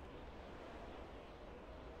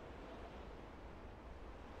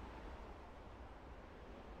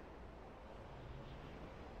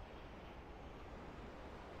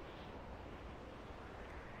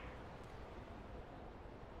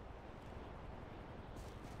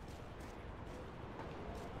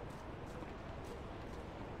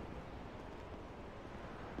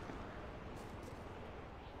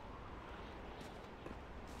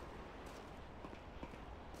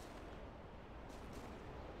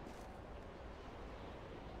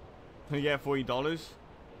 Yeah, $40.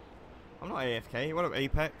 I'm not AFK. What up,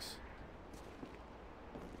 Apex?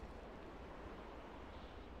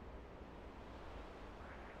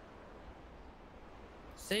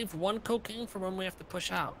 Save one cocaine for when we have to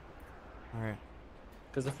push out. Alright.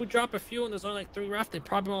 Because if we drop a few and there's only like 3 left, they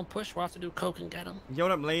probably won't push. We'll have to do coke and get them. Yo,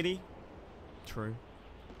 what up, lady? True.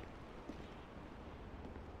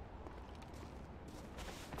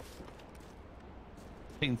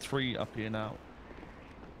 Team 3 up here now.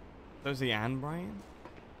 Those the Ann, Brian?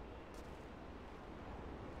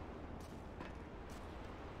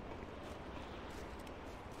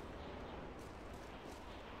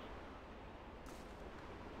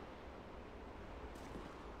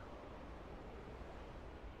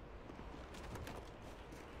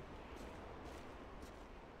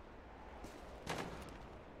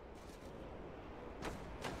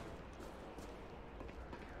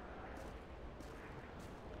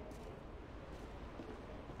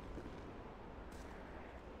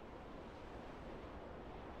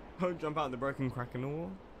 Oh, jump out the broken crack in the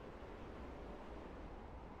wall.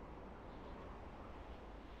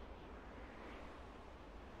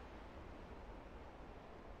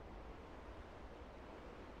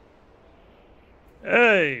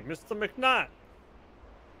 Hey, Mr. McNutt.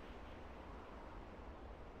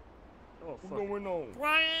 Oh, What's going on?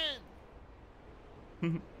 Brian!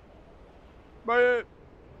 Brian!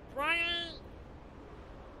 Brian!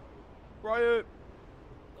 Brian!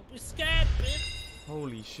 Don't be scared, bitch!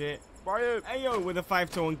 Holy shit. Brian! Ayo with a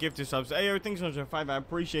 5-to-1 gift to subs. Ayo, thanks so much for 5. I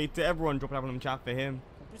appreciate it. Everyone drop it up on the chat for him.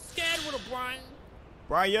 Don't be scared with a Brian!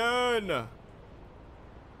 Brian!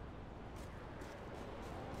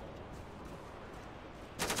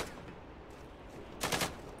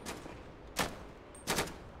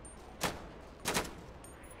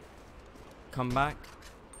 Come back.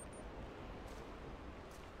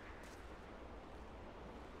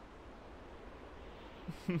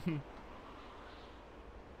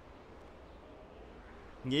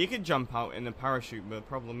 Yeah, you could jump out in a parachute, but the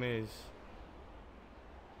problem is...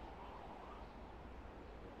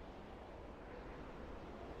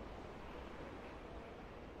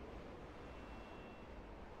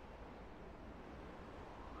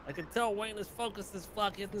 I can tell Wayne is focused as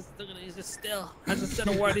fuck. He's just still. Hasn't said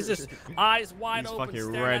a word. He's just eyes wide He's open, fucking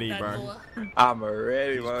staring ready, at that bro. door. I'm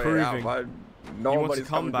ready, man. proving. Yeah, man. Nobody's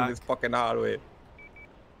coming back. to this fucking hallway.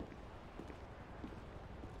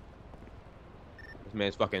 This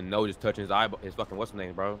man's fucking nose just touching his eyeball. His fucking what's his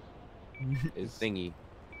name, bro? His thingy.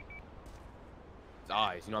 His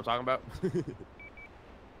eyes. You know what I'm talking about?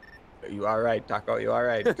 You all right, Taco? You all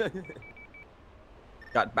right?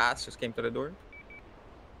 Got bats just came to the door.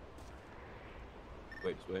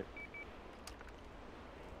 Wait, just wait.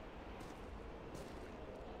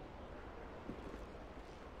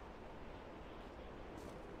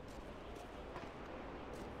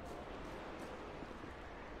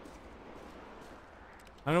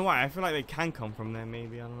 I don't know why. I feel like they can come from there,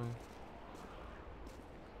 maybe. I don't know.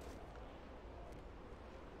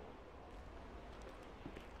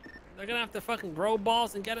 They're gonna have to fucking grow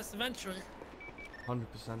balls and get us eventually. 100%.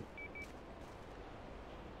 Man,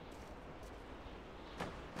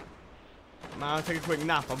 I'll take a quick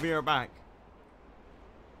nap. I'll be right back.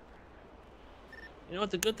 You know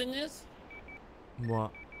what the good thing is?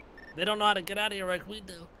 What? They don't know how to get out of here like we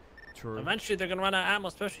do. True. Eventually, they're gonna run out of ammo,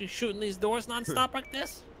 especially shooting these doors non-stop like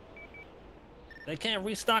this. They can't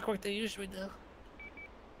restock like they usually do.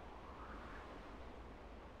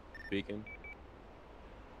 Speaking.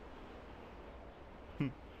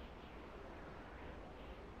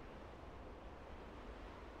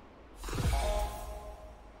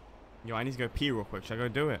 Yo, I need to go pee real quick. Should I go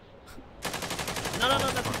do it?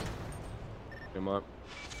 No. Come up.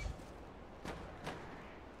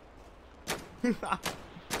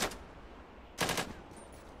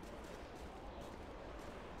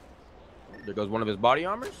 There goes one of his body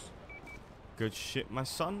armors. Good shit, my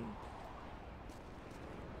son.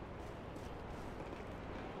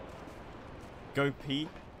 Go pee.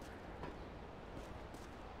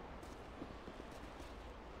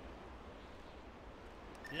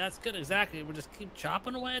 Yeah, that's good, exactly. We'll just keep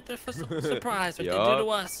chopping away at their surprise like they do Yup. to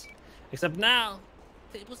us. Except now,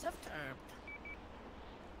 tables have turned.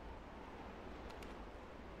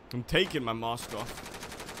 I'm taking my mask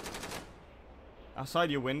off.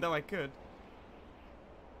 Outside your window, I could.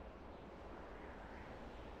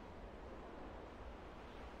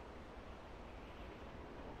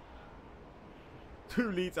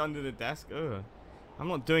 Two leads under the desk. Ugh. I'm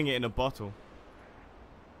not doing it in a bottle.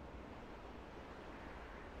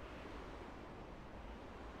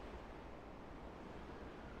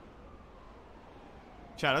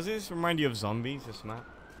 Chad, does this remind you of zombies, this map?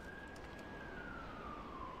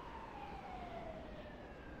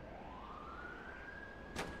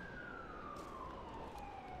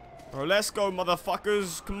 Bro, let's go,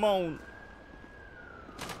 motherfuckers. Come on.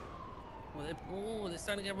 Oh, they're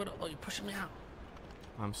starting to get rid of. Oh, you're pushing me out.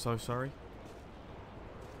 I'm so sorry.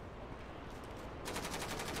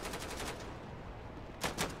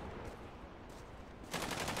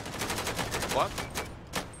 What?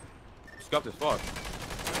 Scuffed as fuck.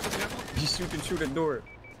 You can shoot a door.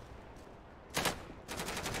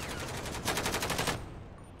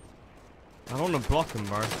 I don't want to block him,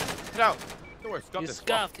 bro. Get out. Door scuffed You as fuck.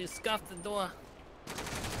 scuffed. You scuffed the door.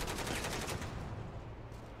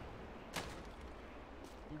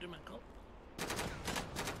 I'm doing my coat.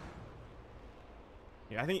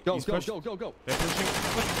 Yeah, I think Go, he's go, pushed. go, go, go. They're pushing.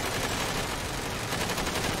 Push.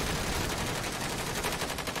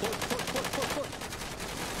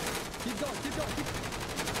 Keep going, keep going, keep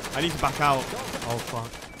going. I need to back out. Oh, fuck.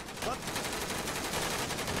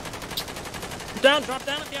 Down, drop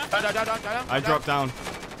down if you have to. Down. I dropped down.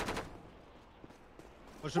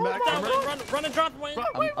 Push him back. Down, run and drop, Wayne.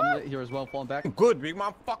 I'm here as well, falling back. Good, big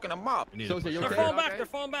man, fucking them up. So, you They're okay? falling back. They're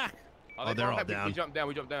falling back. Oh, they're all We down. jumped down.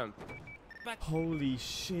 We jumped down. Holy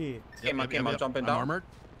shit. Came on, jumping I'm down. armored.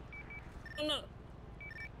 No.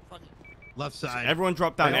 Fuck it. Left side. Everyone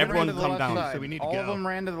drop down. Everyone ran to the come left down. side. So we need to All go. of them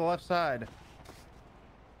ran to the left side.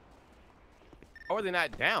 How are they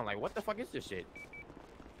not down? Like, what the fuck is this shit?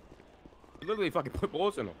 You literally fucking put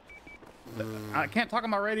bullets in them. I can't talk on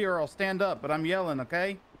my radio or I'll stand up, but I'm yelling,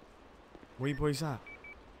 okay? Where you boys at?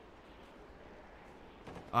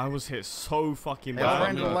 I was hit so fucking They all bad.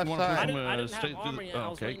 ran to the left I side. didn't straight have through armor the- yet. I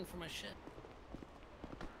was okay. waiting for my shit.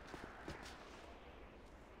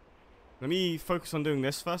 Let me focus on doing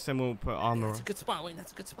this first, then we'll put armor That's a on. good spot, Wayne.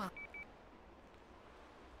 That's a good spot.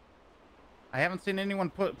 I haven't seen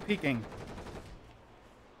anyone peeking.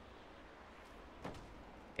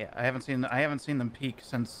 Yeah, I haven't seen them peek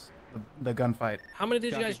since the gunfight. How many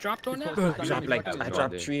did you guys drop door now? I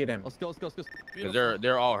dropped 3 of them. Let's go. Because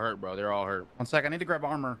they're all hurt, bro. They're all hurt. 1 sec, I need to grab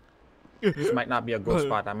armor. This might not be a good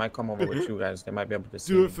spot. I might come over with you guys. They might be able to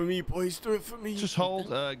see Do me. it for me, boys. Do it for me. Just hold.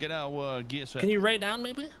 Get our gear set. Can you raid down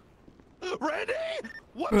maybe? Randy!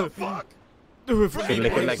 What the fuck? They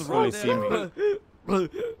looking like fully see me.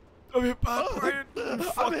 I'm hit bad, Brian.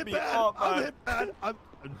 I'm hit bad. I'm hit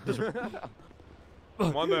bad.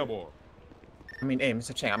 Come on there, boy. I mean, hey,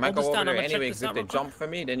 Mr. Chang, I might go over there anyway, because if they jump for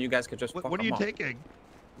me, then you guys could just fuck What are you them up. taking?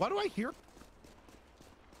 Why do I hear?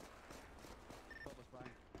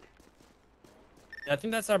 Yeah, I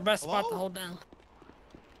think that's our best spot to hold down.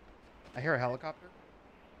 I hear a helicopter.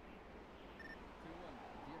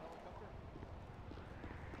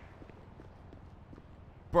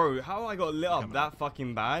 Bro, how I got lit up that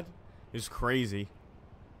fucking bad is crazy.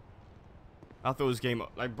 I thought it was game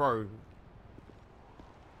like, bro.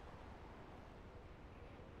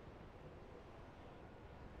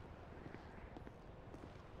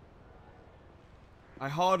 I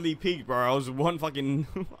hardly peeked, bro. I was one fucking.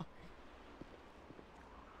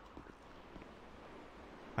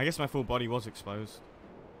 I guess my full body was exposed.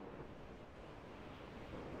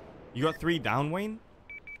 You got 3 down, Wayne?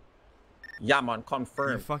 Yeah, man, You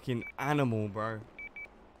confirm. fucking animal, bro.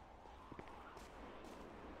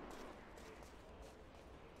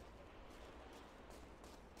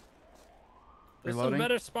 There's some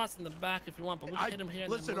better spots in the back if you want, but we can hit him here.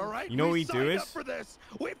 Listen, all right. You know what we do signed is? up for this.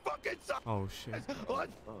 We fucking signed. Oh shit. Oh,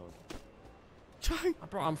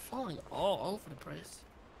 bro, I'm falling all over the place.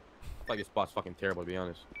 I feel like this spot's fucking terrible, to be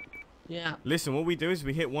honest. Yeah. Listen, what we do is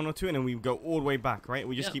we hit 1 or 2 and then we go all the way back, right?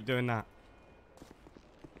 We just Yeah. keep doing that.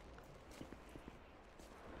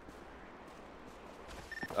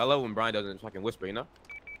 I love when Brian doesn't fucking whisper, you know?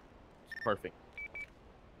 It's perfect.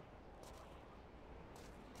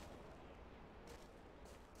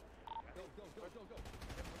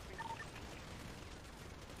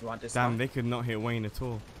 You want this Damn, one? they could not hit Wayne at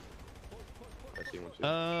all. I see one too.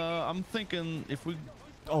 I'm thinking if we.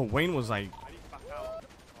 Oh, Wayne was like.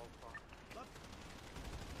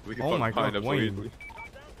 We can Oh fuck my Brian god, up so Wayne. easily.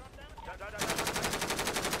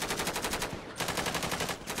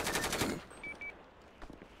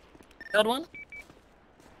 Killed one?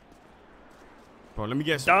 Bro, let me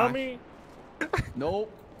get some. Dummy.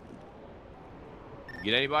 Nope.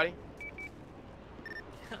 Get anybody?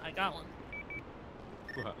 I got one.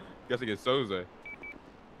 Guess I get Soze.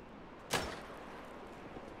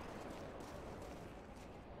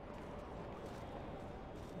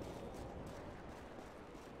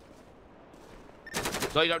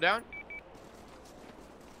 So you drop down?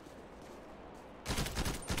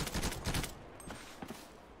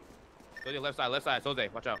 Go to your left side,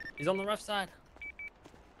 Soze, watch out. He's on the left side.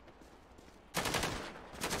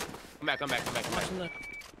 Come back. Watching the...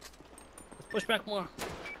 Let's push back more.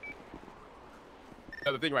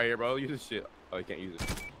 Got the thing right here, bro. Use this shit. Oh, you can't use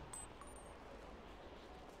it.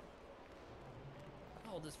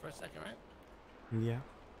 Hold this for a second, right? Yeah.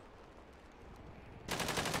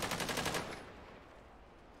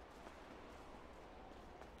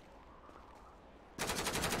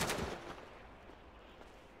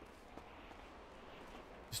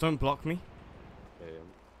 Just don't block me.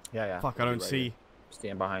 Yeah. Fuck, I don't Right see. here.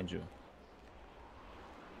 Staying behind you.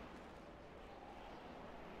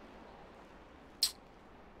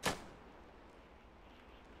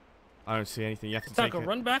 I don't see anything. You have to Taco, take it.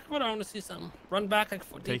 run backward. I want to see something. Run back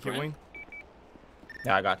like Take it, Wayne.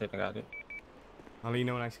 Yeah, I got it. I'll let you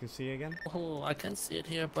know when I can see again. Oh, I can see it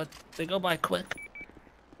here, but they go by quick.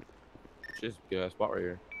 Just get a spot right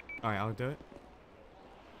here. Alright, I'll do it.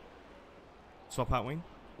 Swap out, Wayne.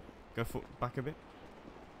 Go back a bit.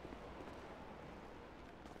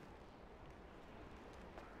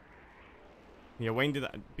 Yeah, Wayne did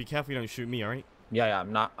that. Be careful you don't shoot me, alright? Yeah,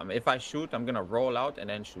 I'm not. If I shoot, I'm gonna roll out and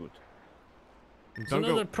then shoot. And There's don't go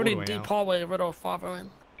another all pretty the way deep out. hallway right off farther in.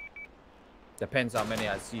 Depends how many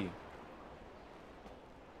I see.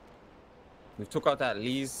 We took out at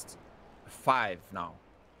least 5 now.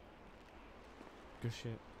 Good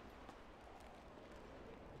shit.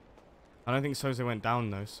 I don't think Soze went down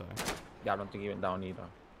though, so. Yeah, I don't think he went down either.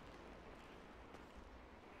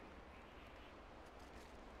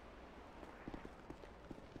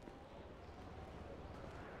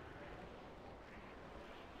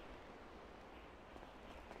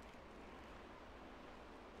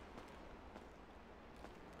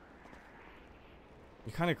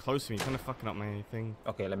 You're kind of close to me. You're kind of fucking up my thing.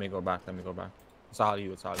 Okay, let me go back. It's all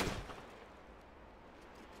you.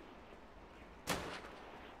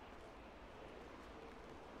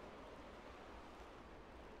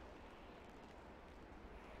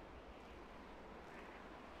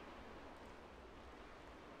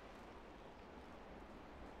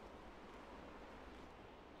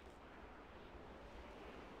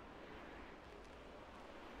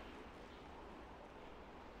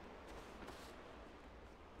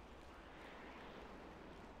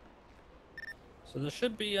 So there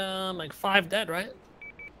should be like 5 dead, right?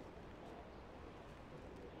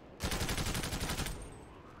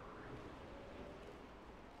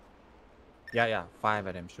 Yeah, 5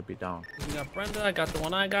 of them should be down. You got Brenda, I got the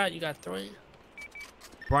one I got, you got 3.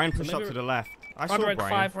 Brian pushed up to the left. I saw Probably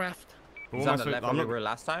Brian. like 5 left. He's on the left where we were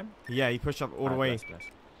last time? Yeah, he pushed up all the way. Bless.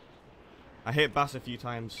 I hit Bass a few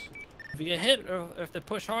times. If you get hit, or if they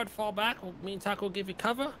push hard, fall back. Me and Taco will give you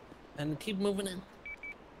cover, and keep moving in.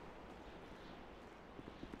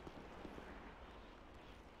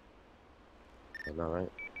 All right.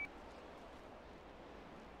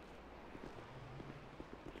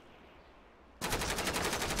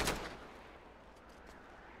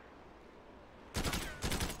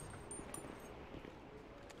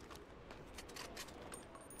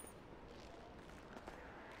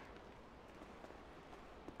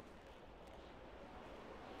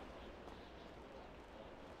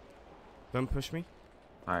 Don't push me.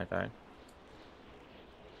 Alright. I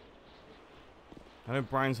know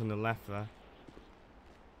Brian's on the left there.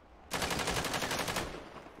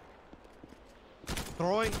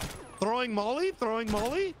 Throwing molly.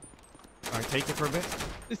 Alright, take it for a bit.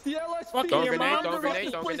 It's the LSP. Fucking your mom. Don't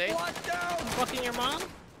grenade. Fucking your mom.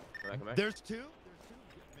 There's 2.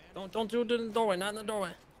 Don't do it in the doorway. Not in the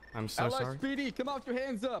doorway. I'm so sorry. LSPD, come out, your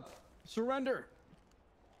hands up. Surrender.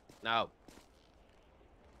 No.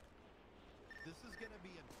 This is gonna be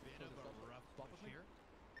a bit of a rough push here.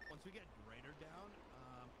 Once we get Raider down,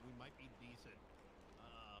 we might be decent.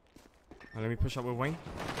 Let me push up with Wayne.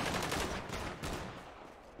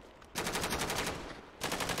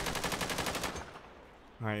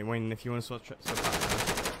 Alright, Wayne, if you want to switch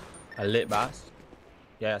back. A lit Bass.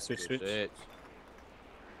 Yeah, switch.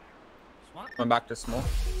 Going back to smoke.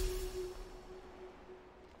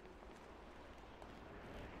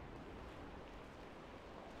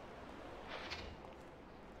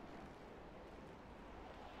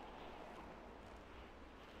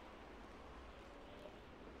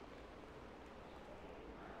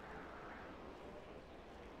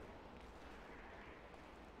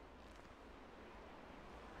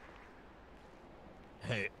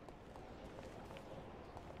 Hey,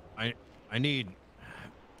 I need.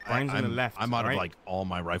 Brian's on the left. I'm out right? of like all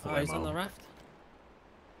my rifle He's on ammo. the left.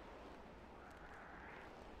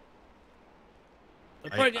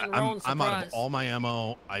 They're probably getting their own I'm out of surprise. all my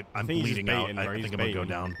ammo. I'm I think he's bleeding baiting, out. bro. I He's think I'm gonna go baiting.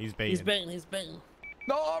 down. He's baiting. He's baiting.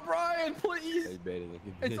 No, Brian, please. He's baiting.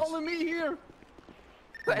 It's only me here.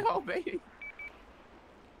 They all baiting.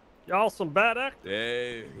 Y'all some bad act.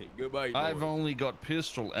 Hey, goodbye. I've only got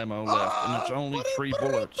pistol ammo left, and it's only 3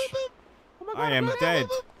 bullets. I am dead.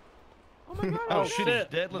 Oh shit, he's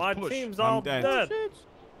dead. Let's My push. team's I'm all dead. dead.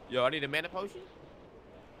 Yo, I need a mana potion.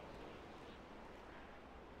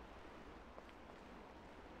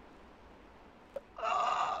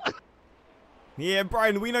 Yeah,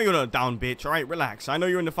 Brian, we know you're not down, bitch. Alright, relax. I know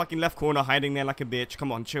you're in the fucking left corner hiding there like a bitch.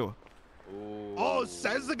 Come on, chill. Oh,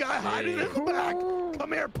 says the guy hiding in the back.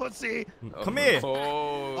 Come here, pussy. Come here.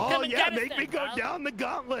 Oh yeah, make me go down the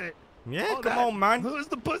gauntlet. Yeah, come on, man. Who's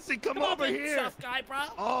the pussy? Come Come on, over big here. tough guy, bro.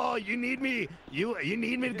 Oh, you need me. You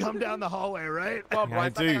need me to come down the hallway, right? Come on, bro. I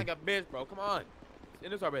Stop acting do. like a bitch, bro. Come on. In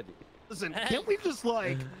this already. Listen, can't we just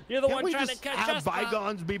like? You're the can't one we trying just to catch have us, bro.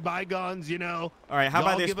 bygones be bygones? You know. All right, how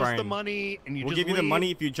about Y'all this, give Brian? us the money, and you We'll just give you the leave.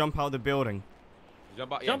 money if you jump out the building.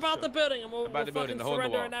 Jump out, Jump out the building and we'll Jump out the building, fucking hold the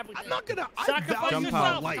surrender wall. and everything. I'm not gonna. I Sacrifice value Jump my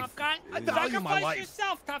yourself, out. life. tough guy. I value my Sacrifice life.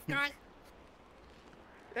 yourself, tough guy.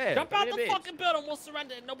 Yeah, Jump out the bitch. fucking building. We'll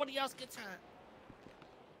surrender and nobody else gets hurt.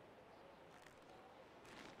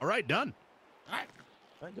 All right, done. All right.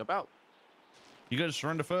 Right, jump out. You gotta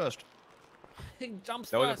surrender first. He jumps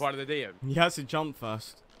That was a first. part of the deal. He has to jump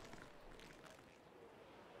first.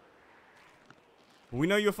 We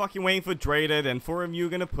know you're fucking waiting for Drated, and 4 of you are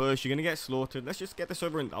gonna push. You're gonna get slaughtered. Let's just get this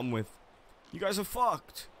over and done with. You guys are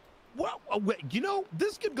fucked. Well, you know,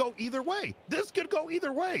 this could go either way. This could go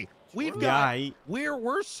either way. We've Yeah, got.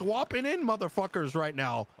 We're swapping in motherfuckers right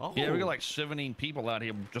now. Oh. Yeah, we got like 17 people out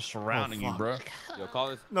here just surrounding you, fuck. bro. Yo,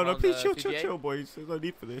 call us. No, call please, the chill, CTA. boys. There's no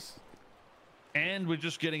need for this. And we're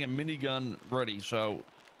just getting a minigun ready, so.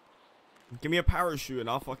 Give me a parachute and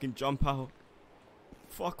I'll fucking jump out.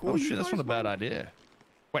 Fuck all Oh you shit, that's guys, not a bad man. idea.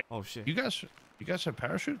 Wait, Oh shit. you guys have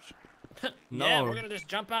parachutes? No. Yeah, we're gonna just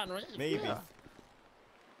jump out and leave. Maybe. Yeah.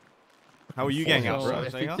 How are you getting out, So, bro?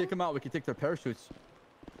 if Say we huh? take them out, we can take their parachutes.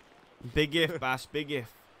 Big if, Bass. Big if.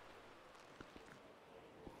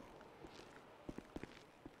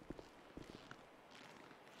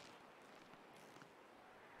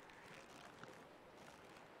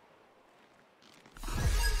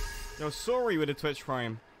 Yo, sorry with the Twitch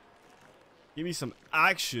Prime. Give me some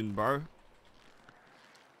action, bro.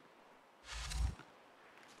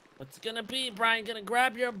 What's it gonna be, Brian? Gonna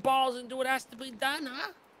grab your balls and do what has to be done,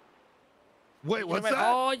 huh? Wait, what's that?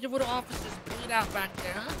 All your little officers bleed out back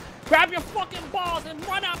there, huh? Grab your fucking balls and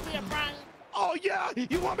run up here, Brian. Oh yeah,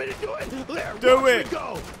 you want me to do it? There, Do it.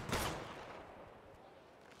 Go.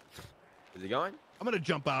 Is he going? I'm gonna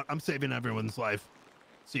jump out. I'm saving everyone's life.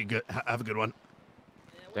 See you good. Have a good one.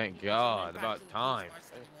 Thank God. About time.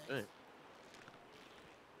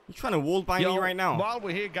 You trying to wall bang me right now? While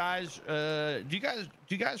we're here, guys, do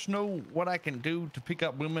you guys know what I can do to pick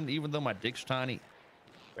up women, even though my dick's tiny?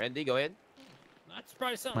 Randy, go ahead. That's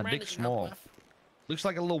probably something My Randy dick's can help small. with. Looks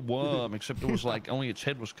like a little worm, except it was like only its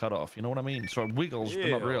head was cut off. You know what I mean? So it wiggles, but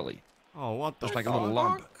not Ew. really. Oh, what the Just like a little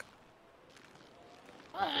lump.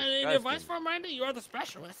 Any advice from Randy? You are the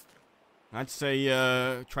specialist. I'd say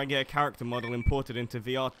try get a character model imported into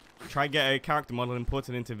VR. Try get a character model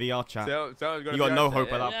imported into VR chat. You got no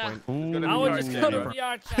hope at that point. Ooh. I would just go to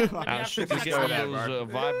VR chat. Maybe I after should get that. one of those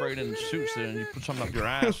vibrating suits there, and you put something up your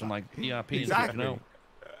ass and like ERP and shit, you know.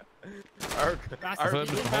 That's I've heard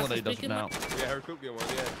speaking- Mr. that's Holiday does it speaking now. Yeah, her could be one.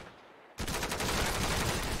 Yeah.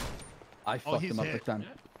 I fucked he's him up hit. big time.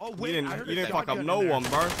 Oh You wait, I heard didn't a fuck up shotgun no in there. one,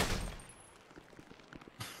 bro.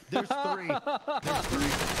 There's three. There's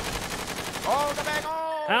three. Oh, the bag!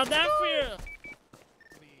 Oh! How'd that feel?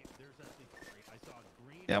 There's actually three. I saw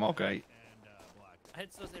green. Yeah, I'm okay. And black. I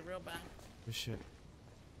hit Susie real bad. Good shit.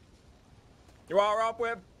 You are up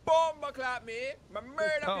with bomber clap me. My murder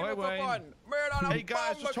Oh, people hey, for Wayne. fun. Murder on a Hey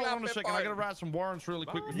guys, bomber just hold clap on a me second. I fun. gotta write some warrants really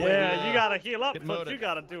quick. Before Yeah, we, you gotta heal up. get That's what loaded. you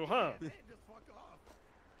gotta do, huh?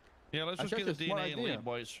 Yeah, let's just That's get the a smart DNA idea. lead,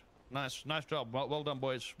 boys. Nice job. Well done,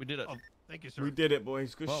 boys. We did it. Oh, thank you, sir. We did it,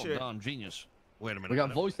 boys. Good Well shit. done, genius. Wait a minute. We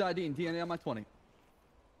got voice ID and DNA on my 20. Do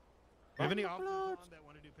you have any officers on that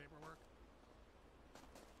want to do paperwork?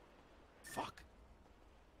 Fuck.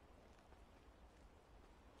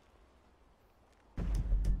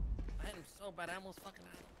 I hit him so bad, I almost fucking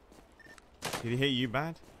had him. Did he hit you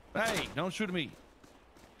bad? Hey, don't shoot at me.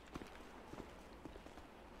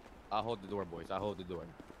 I'll hold the door, boys. I'll hold the door.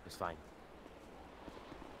 It's fine.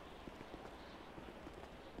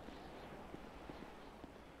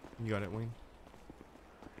 You got it, Wayne.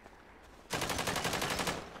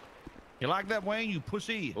 You like that, Wayne? You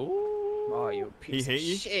pussy. Oh, you piece hit of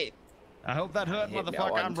you? shit. I hope that hurt, hit me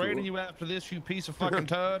motherfucker. one, I'm too. raiding you after this, you piece of fucking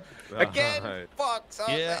turd. Again? Fuck,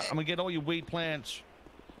 son. Yeah, I'm gonna get all your weed plants.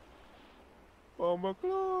 Oh my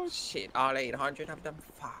God. Shit, all 800 of them.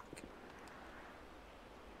 Fuck.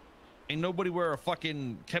 Ain't nobody wear a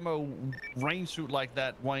fucking camo rain suit like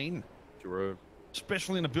that, Wayne. True.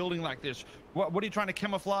 Especially in a building like this. What are you trying to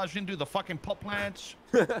camouflage into? The fucking pot plants?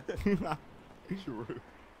 True. Hey,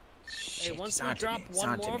 Shit, once it's we onto drop me, it's one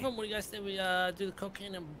onto more of me. them, what do you guys think we do the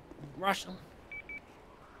cocaine and rush them?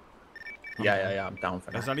 Yeah, I'm down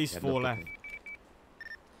for There's that. at least 4 left.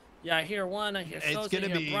 Yeah, I hear one, I hear It's Sosa, I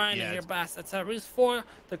gonna hear be- Brian, yeah, I hear it's- Bass. That's at least 4.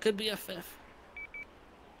 There could be a 5th.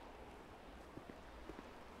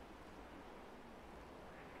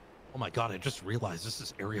 Oh my god, I just realized this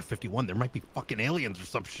is Area 51. There might be fucking aliens or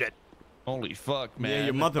some shit. Holy fuck, man.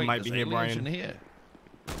 your mother Wait, might be there's here, aliens Brian. in here.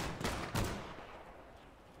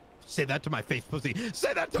 Say that to my face, pussy.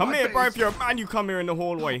 Say that to Come my here, face. bro. If you're a man, you come here in the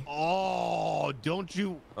hallway. Oh, don't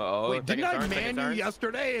you... Uh-oh. Wait, didn't I Second man turn. you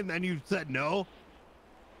yesterday and then you said no?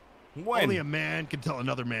 When? Only a man can tell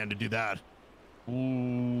another man to do that.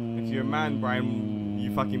 If you're a man, Brian,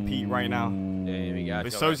 you fucking Pete right now. Yeah, we got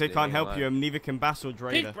But you. Soze can't help you, and neither can Bass or Pete,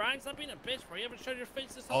 Drader. Brian, stop being a bitch, bro. You haven't showed your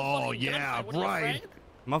face this whole Oh, fucking yeah, gunfight. What, are you right. afraid?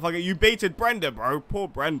 Motherfucker, you baited Brenda, bro. Poor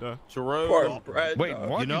Brenda. True. Poor Brenda. Wait,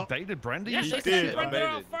 what? You know- You dated Brenda? Yeah, You she said said did. she burned her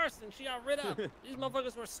out Baited. first, and she got rid of. These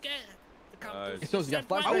motherfuckers were scared to come through. So, She you got said,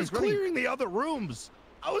 flashlights? I Brian, was clearing the other rooms.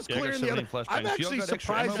 I was Yeah, I got clearing the other... 17 flashbangs. I'm You all actually got extra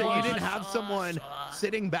surprised ammo? that you didn't have Shush, someone shush.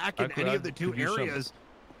 sitting back in any of the 2 could use some. areas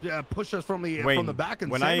push us from the Wayne, back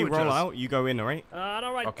and when I sandwich roll us. out, you go in, alright? I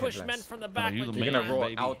don't like Okay, push bless. men from the back. you like the you You're man. gonna can. roll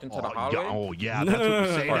baby. out into the hallway? Yeah, No, that's what no, you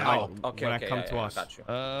no, say no, now. no. Okay, When I okay, come yeah, to yeah, us. I got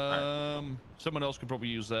you. Someone else could probably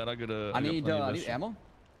use that. I got I need ammo.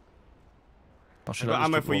 Oh, shit, I got I just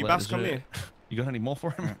ammo took for you, all that. Bass. Is Come it- here. You got any more for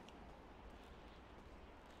him?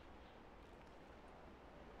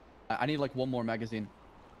 I need like one more magazine.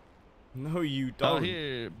 No, you Oh, don't.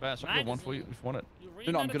 here, Bass. I got one for you if you want it. You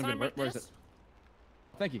read No, I'm at a good. time like Where is this? it?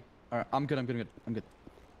 Thank you. All right, I'm good. I'm good. I'm good.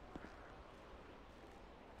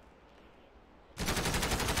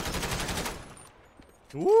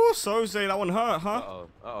 Ooh, Soze, that one hurt, huh? Uh-oh.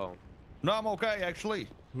 Uh-oh. No, I'm okay, actually.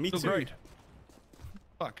 Me Feel too. great.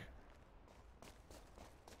 Fuck.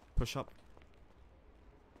 Push up.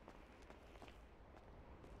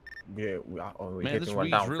 Yeah, we Man, get this one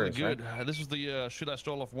weed's down really first, good. right? This is the shit I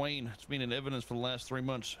stole off Wayne. It's been in evidence for the last 3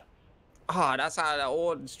 months. Oh, that's how the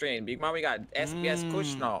old strain. Big man, we got SPS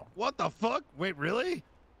Kush now. What the fuck? Wait, really?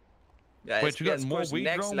 Yeah, Wait, you got SPS more Kush weed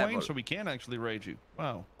next grown, level. Wayne, so we can actually raid you.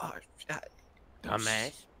 Wow. Oh, shit.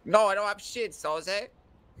 Dumbass. No, I don't have shit, Jose.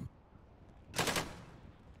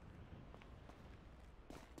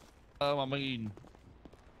 I mean,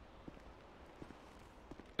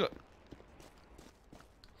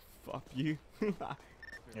 Fuck you.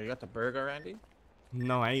 You got the burger, Randy?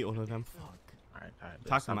 No, I ate all of them. Fuck. Alright,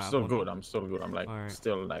 Talk I'm them out, still hold good. on. I'm still good. I'm like Alright.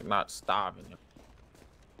 still like not starving.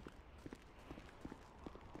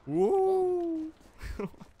 Woo! You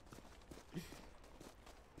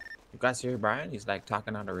guys hear Brian? He's like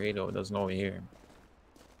talking on the radio. Doesn't know we hear him.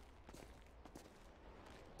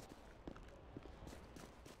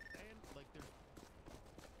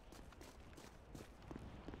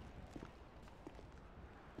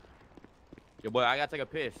 Yo, boy, I gotta take a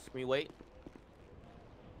piss. Can we wait?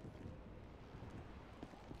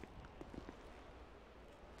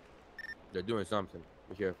 They're doing something.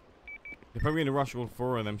 Be careful. They're probably gonna rush all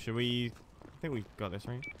four of them. Should we? I think we got this,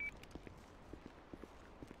 right?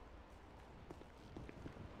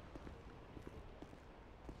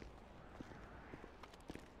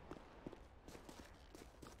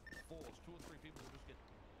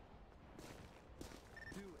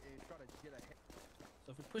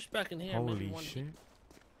 So if we push back in here, maybe Holy one. shit.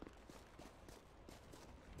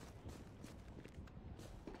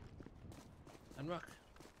 And rock.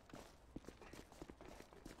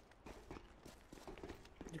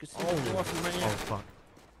 You can see Oh. the door from right here. Oh fuck.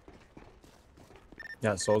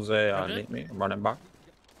 Yeah, Jose, Okay. lead me. I'm running back.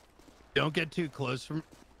 Don't get too close from.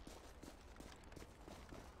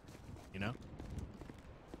 You know.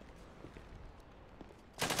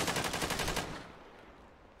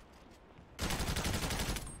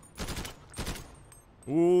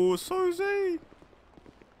 Ooh, Soze!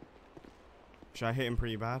 Should I hit him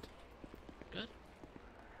pretty bad? Good.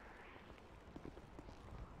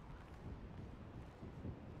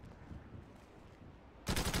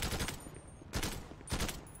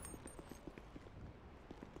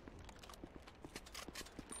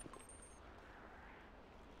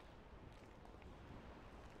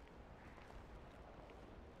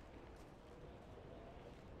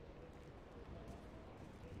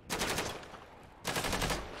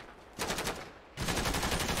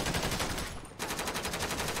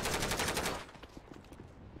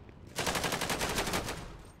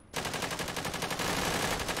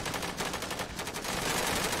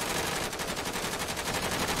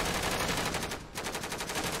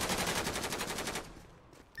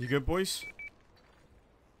 You good, boys?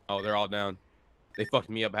 Oh, they're all down. They fucked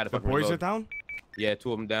me up. I had to The fucking boys reload. are down? Yeah,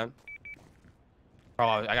 2 of them down. Oh,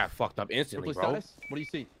 I got fucked up instantly, Ripley bro. status? What do you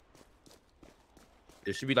see?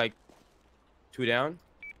 There should be like 2 down.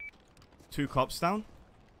 2 cops down?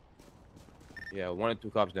 Yeah, 1 and 2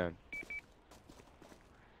 cops down.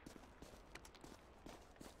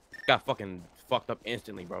 Got fucking fucked up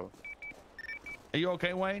instantly, bro. Are you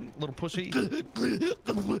okay, Wayne? Little pussy.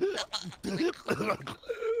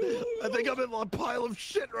 I think I'm in a pile of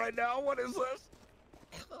shit right now. What is this?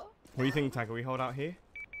 What do you think, Tag? Are we hold out here?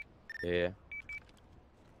 Yeah.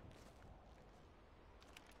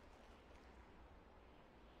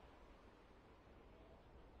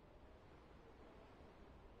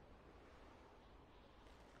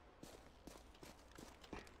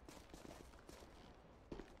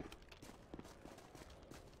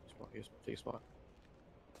 Take a spot.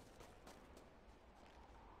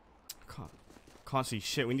 Can't see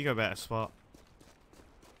shit. We need to go a better spot.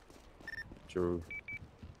 True.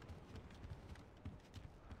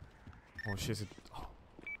 Oh shit. Oh.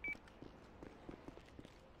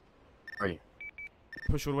 Right.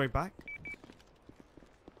 Push all the way back?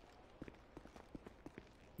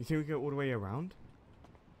 You think we go all the way around?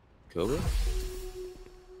 Could we?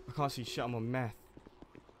 I can't see shit. I'm on meth.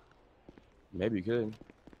 Maybe you could.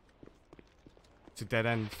 It's a dead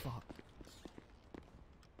end. Fuck.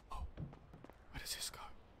 Oh. Where does this go?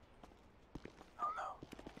 I don't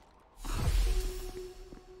know.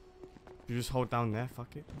 You just hold down there.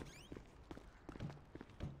 Fuck it.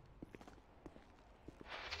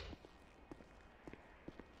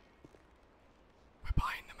 We're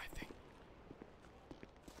behind them, I think.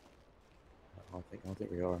 I don't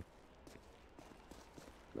think we are.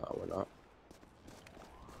 No, we're not.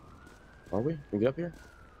 Are we? Can we get up here?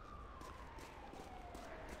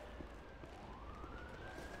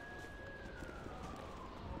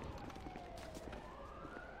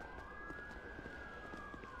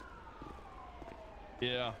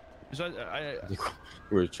 Yeah. I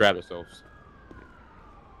We trapped ourselves.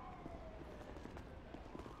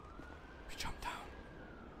 We jump down.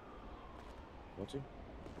 Want you?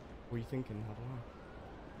 What are you thinking? How do I?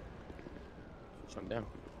 Shut down.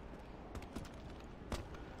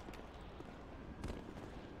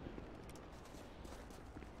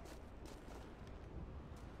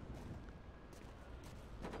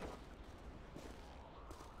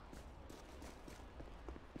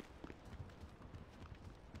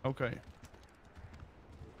 Okay.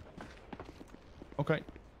 Okay.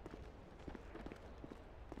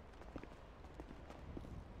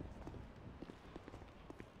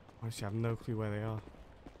 Honestly, I have no clue where they are.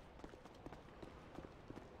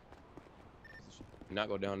 Do not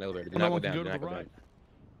go down the elevator. Do No not one go can down. go Do to not the go right. down.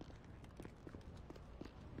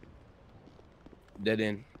 Dead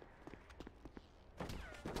end.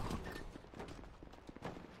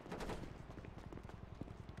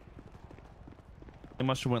 They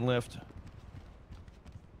must have went left.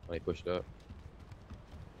 They pushed up.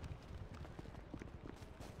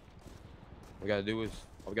 All we gotta do is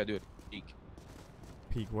peek.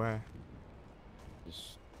 Peek where?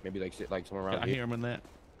 Just maybe like sit like somewhere around Yeah, I here. hear him in that.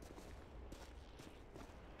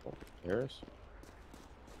 Oh, Harris.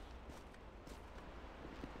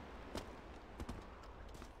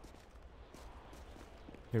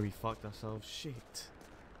 Here we fucked ourselves. Shit.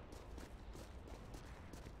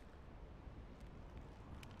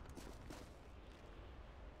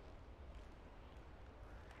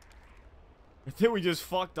 I think we just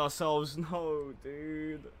fucked ourselves. No,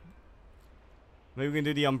 dude. Maybe we can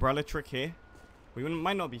do the umbrella trick here. We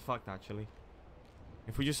might not be fucked actually.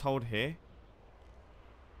 If we just hold here.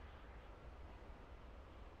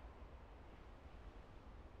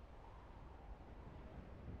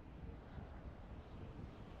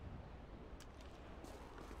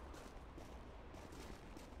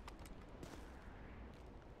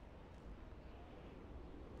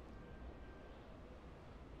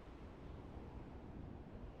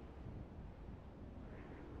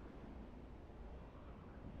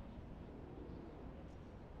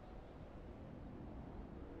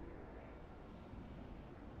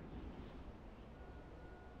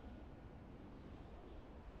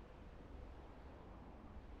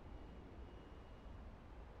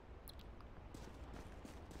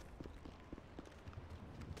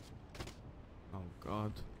 Oh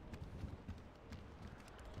god.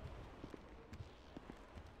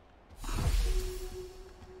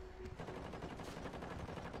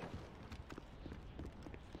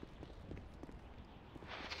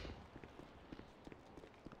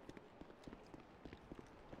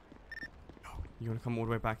 You wanna come all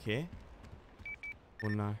the way back here? Or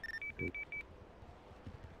no? You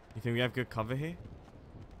think we have good cover here?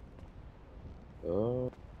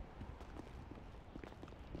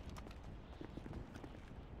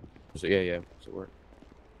 So yeah. So work.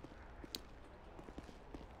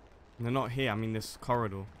 They're not here, I mean this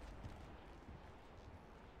corridor.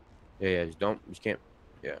 Yeah. Just can't.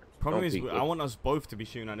 Yeah. Problem don't is, peek, I want us both to be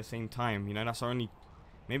shooting at the same time. You know, that's our only.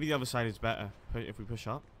 Maybe the other side is better if we push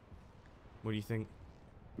up. What do you think?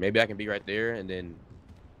 Maybe I can be right there, and then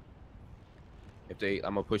I'm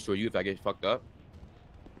gonna push toward you if I get fucked up.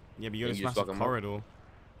 Yeah, but you're Then this you just massive fuck 'em up. corridor.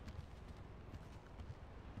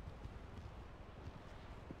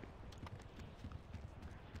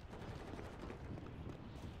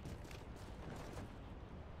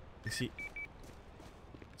 You see,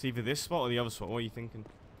 it's either this spot or the other spot. What are you thinking?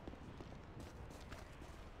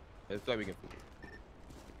 It's like we can.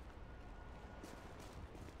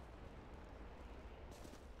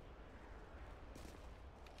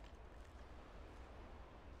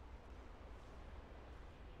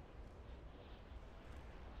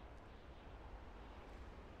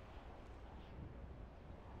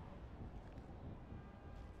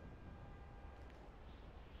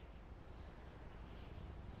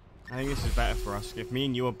 I think this is better for us. If me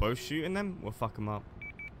and you are both shooting them, we'll fuck them up.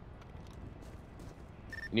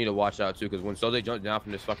 You need to watch out too, because when Soze jumps down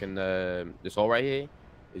from this fucking this hole right here,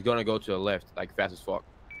 he's gonna go to the left like fast as fuck.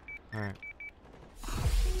 All right.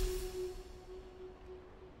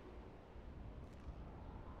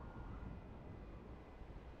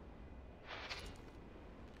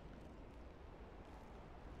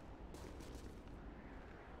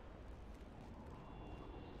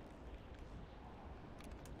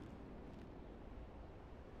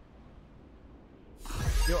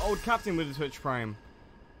 Your old captain with the Twitch Prime.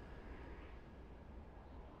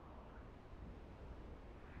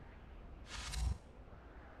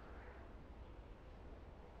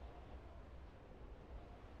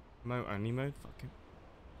 Mo only mode? Fuck it.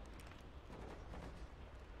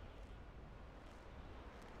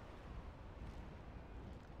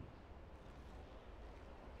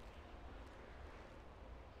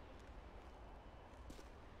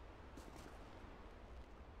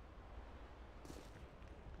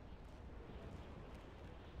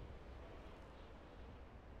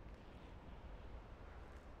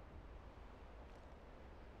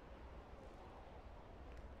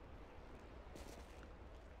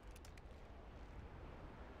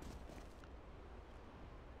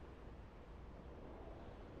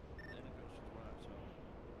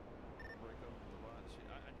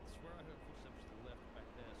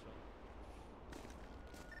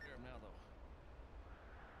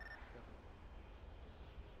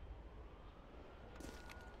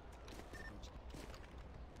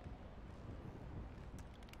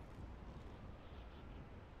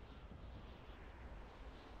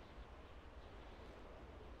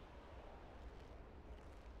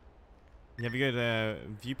 You have a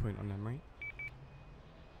good viewpoint on them, right?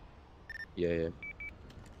 Yeah, yeah.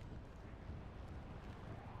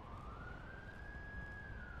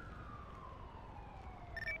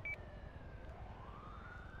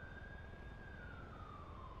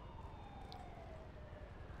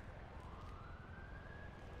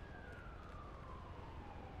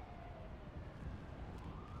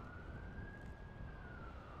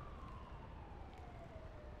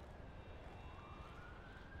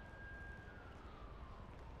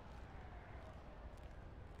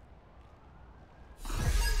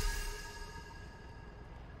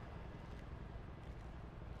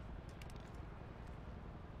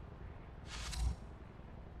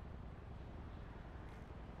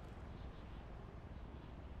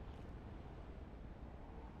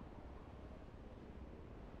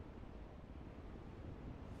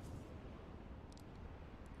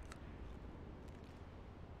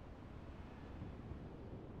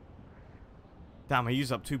 Damn, I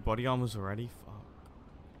used up 2 body armors already. Fuck.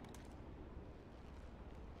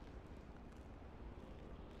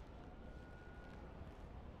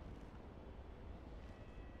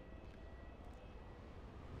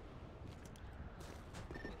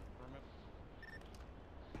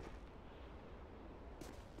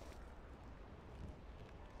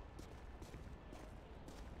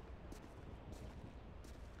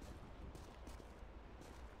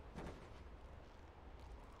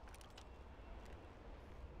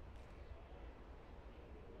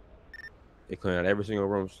 They clean out every single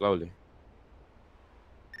room slowly.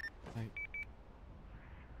 Right.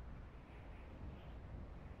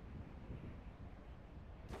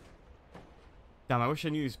 Damn, I wish I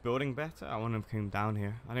knew this building better. I wouldn't have come down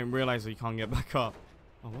here. I didn't realize that you can't get back up.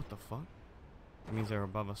 Oh, what the fuck? That means they're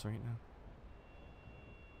above us right now.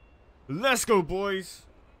 Let's go, boys!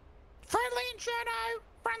 Friendly Inferno!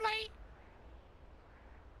 Friendly!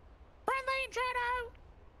 Friendly Inferno!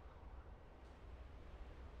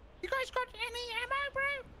 You guys got any ammo,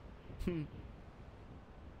 bro?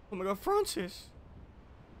 Oh my god, Francis!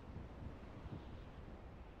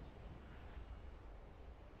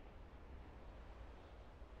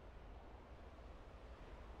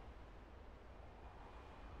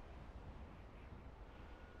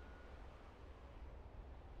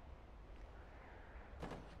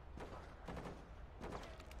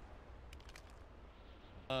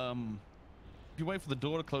 If you wait for the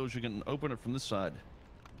door to close, you can open it from this side.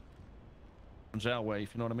 Comes our way,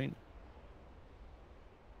 if you know what I mean.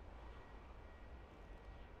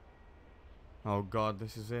 Oh god,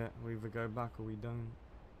 this is it. We either go back or we don't.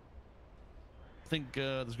 I think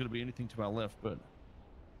there's going to be anything to our left, but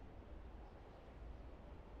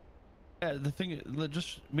yeah, the thing is,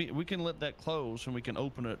 we can let that close and we can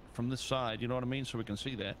open it from this side. You know what I mean? So we can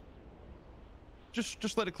see that.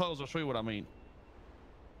 Just let it close. I'll show you what I mean.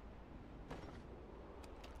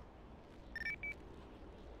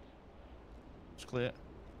 It's clear.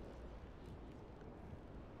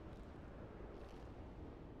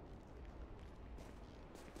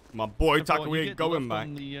 My boy, Tucker, we ain't going back.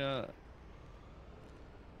 I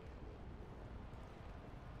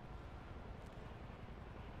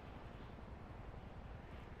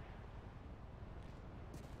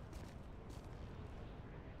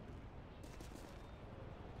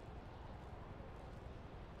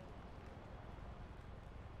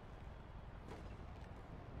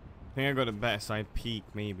think I got a better side peek,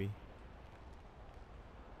 maybe.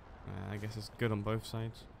 I guess it's good on both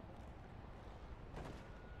sides.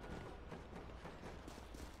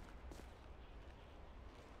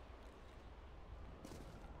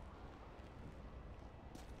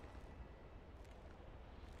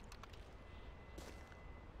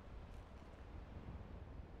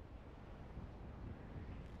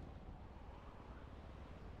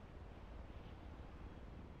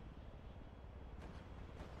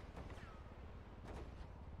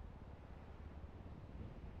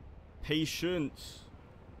 Patience.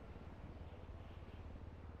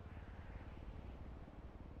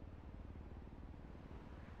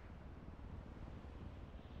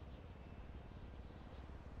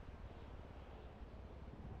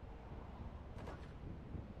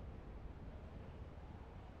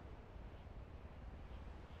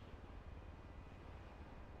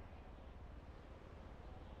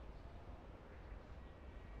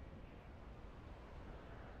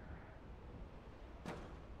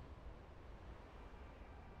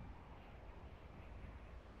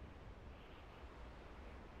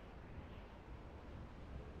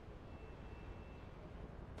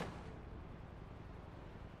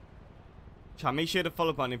 Chat, make sure to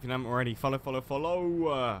follow button if you haven't already. Follow, follow,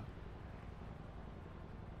 follow.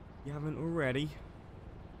 You haven't already.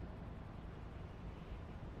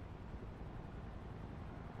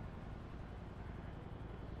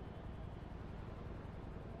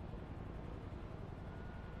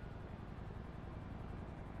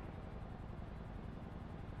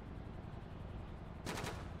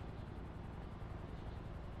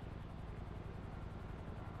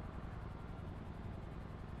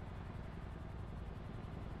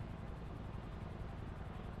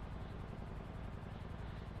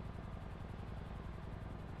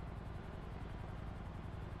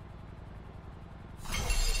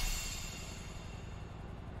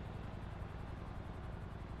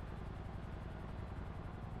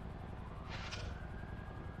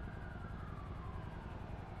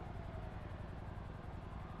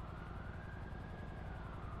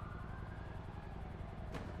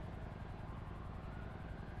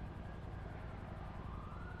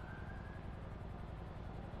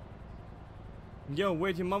 Yo,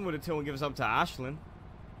 where'd your mum would have told and give us up to Ashlyn?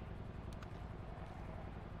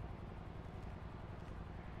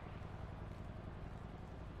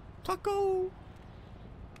 Taco!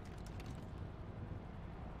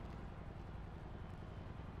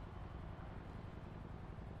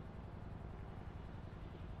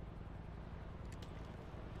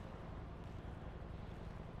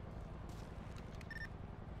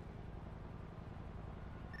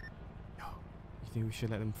 You think we should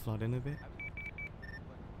let them flood in a bit?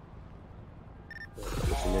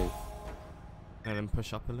 What you mean? Let them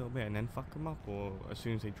push up a little bit and then fuck them up, or as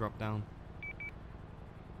soon as they drop down?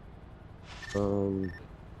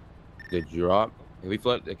 They drop. If we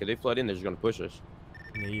flood, if they flood in, they're just gonna push us.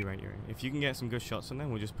 Yeah, you're right, you're right. If you can get some good shots on them,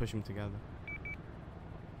 we'll just push them together.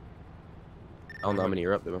 I don't know how many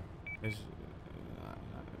are up there. There's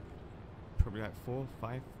probably like 4,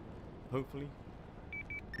 5, hopefully.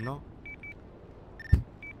 No.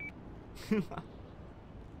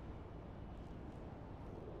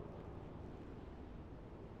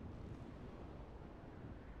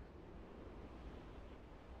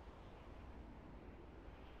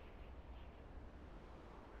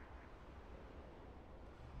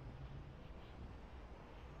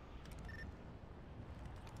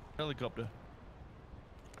 Helicopter.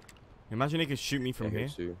 Imagine they could shoot me from here.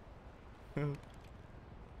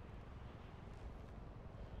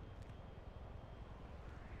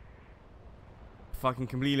 Fucking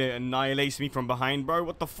completely annihilates me from behind, bro.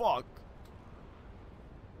 What the fuck?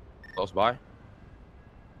 Close by.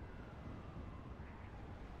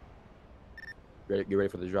 Get ready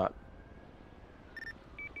for the drop.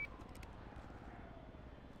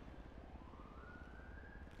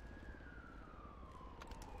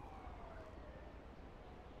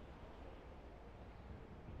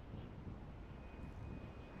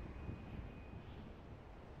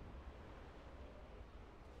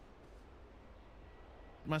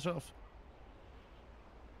 Myself.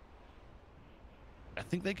 I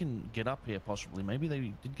think they can get up here, possibly. Maybe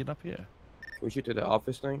they did get up here. Can we shoot to the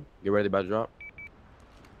office thing? Get ready about to drop.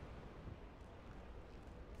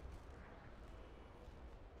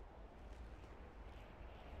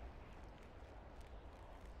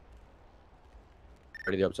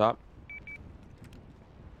 Ready up top.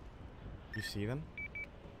 You see them?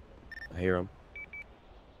 I hear them.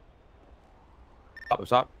 Up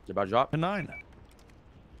top. They're about to drop. A 9.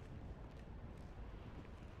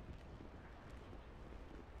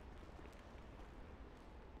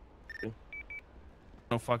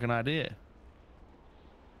 No fucking idea.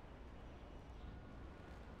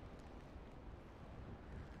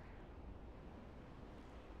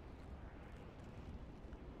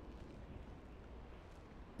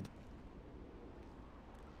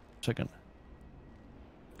 Second.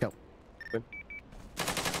 Go. Good.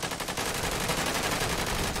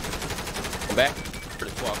 Come back for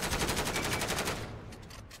the 12.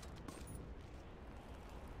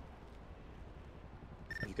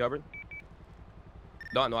 You covered?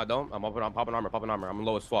 No, I don't. I'm popping armor, I'm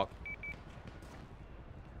low as fuck.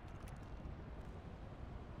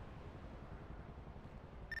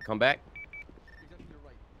 Come back.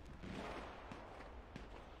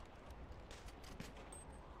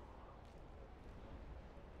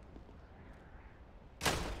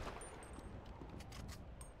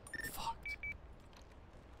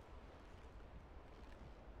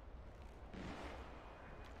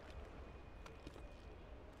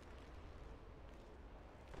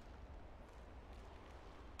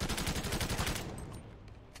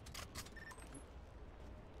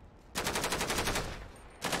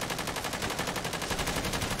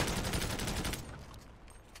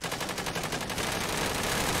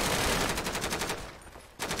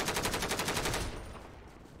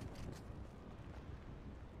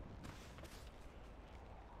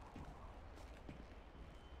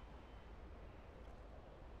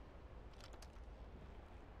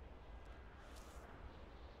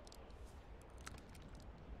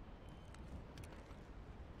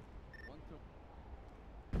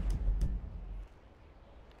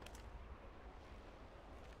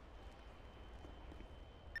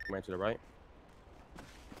 Right to the right.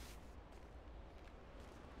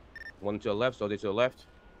 One to the left, so they to the left.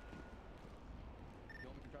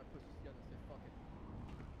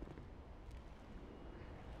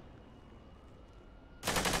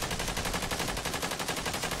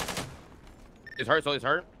 It's hurt, so it's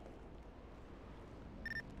hurt.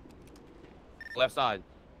 Left side.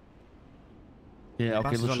 Yeah, okay,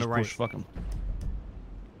 let's on just the right. push. Fuck him.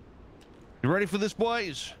 You ready for this,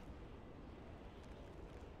 boys?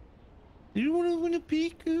 You want to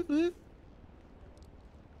peek?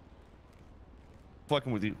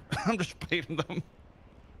 Fucking with you. I'm just baiting them.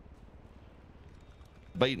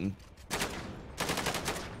 baiting.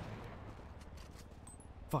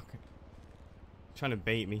 Fuck. Trying to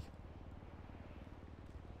bait me.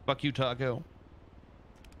 Fuck you, Taco.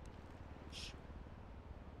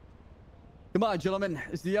 Come on, gentlemen.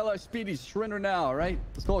 It's the LR Speedies. Surrender now, all right?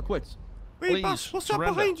 Let's call it quits. Wait, Please, Bass, what's surrender.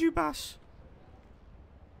 up behind you, Bass?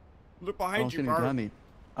 Look I don't behind see you, anything bro. behind me.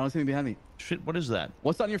 I don't see anything behind me. Shit, what is that?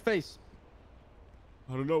 What's on your face?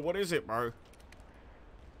 I don't know. What is it, bro?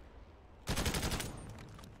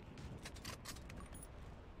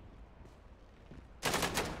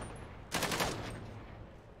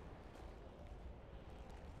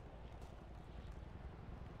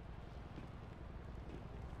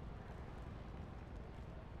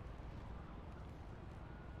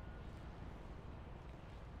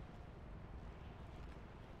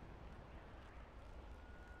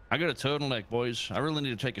 I got a turtleneck, boys. I really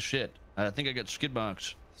need to take a shit. I think I got skid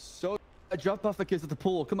marks. So, I dropped off the kids at the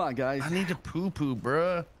pool. Come on, guys. I need to poo-poo,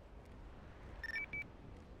 bruh.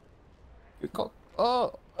 Good call.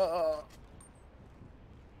 Oh, Is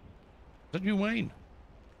that you, Wayne?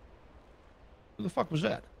 Who the fuck was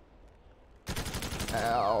that?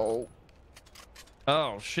 ow.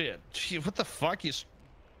 Oh, shit. Gee, what the fuck?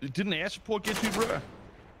 Didn't air support get you, bruh?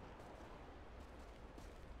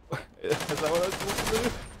 Is that what I was supposed to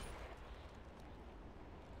do?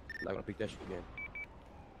 I'm not gonna pick that shit again.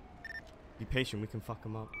 Be patient. We can fuck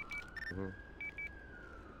him up.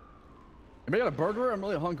 Anybody got a burger? I'm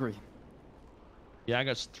really hungry. Yeah, I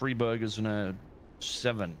got 3 burgers and a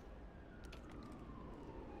 7.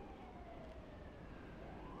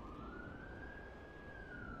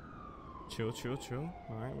 Chill, chill, chill.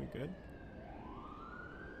 All right, we good.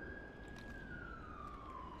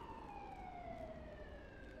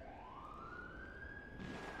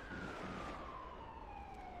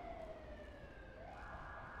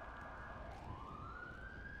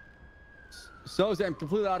 So, I'm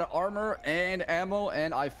completely out of armor and ammo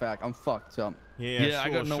and IFAC. I'm fucked up. Yeah, Yeah, I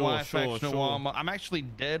got no IFAX, no sure. armor. I'm actually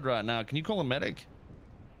dead right now. Can you call a medic?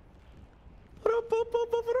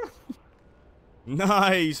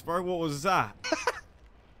 Nice, bro. What was that?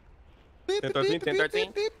 10-13,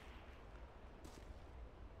 10-13.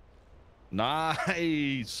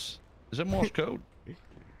 Nice. Is that Morse code?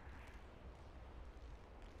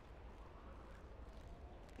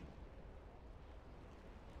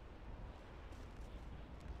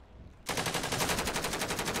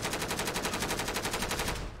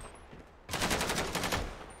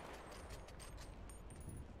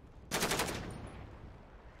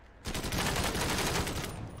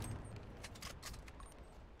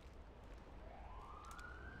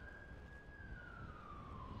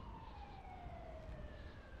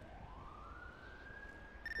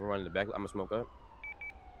 We're running the back. I'm gonna smoke up.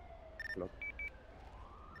 Smoke.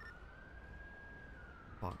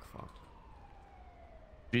 Fuck.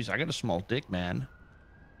 Jeez, I got a small dick, man.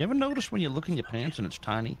 You ever notice when you look in your pants and it's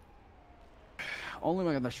tiny? Only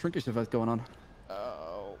when I got the shrinkage effect going on.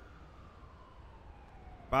 Oh.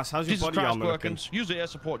 Bass, how's your Jesus body Christ, armor looking? Perkins. Use the air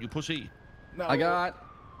support, you pussy. No. I got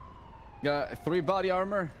 3 body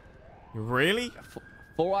armor, Really?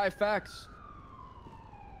 4 IFACs.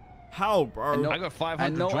 How, bro? And no- I got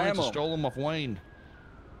 500 no joints. I ammo. stole them off Wayne.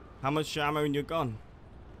 How much ammo in your gun?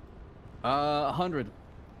 100.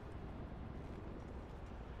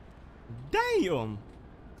 Damn.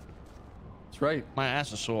 That's right. My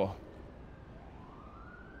ass is sore.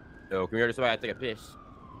 Yo, come here this way. I take a piss.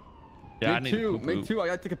 Yeah, I Me need too. to poo-poo. Me too. I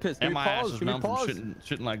gotta take a piss. Give And me my ass pause. is Give me numb from pause.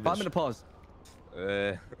 shitting like 5-minute this. pause.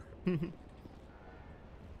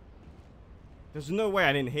 There's no way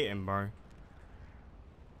I didn't hit him, bro.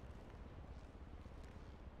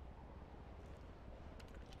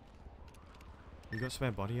 You got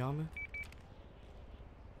spare body armor?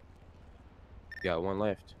 Got 1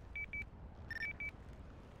 left.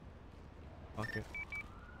 Okay.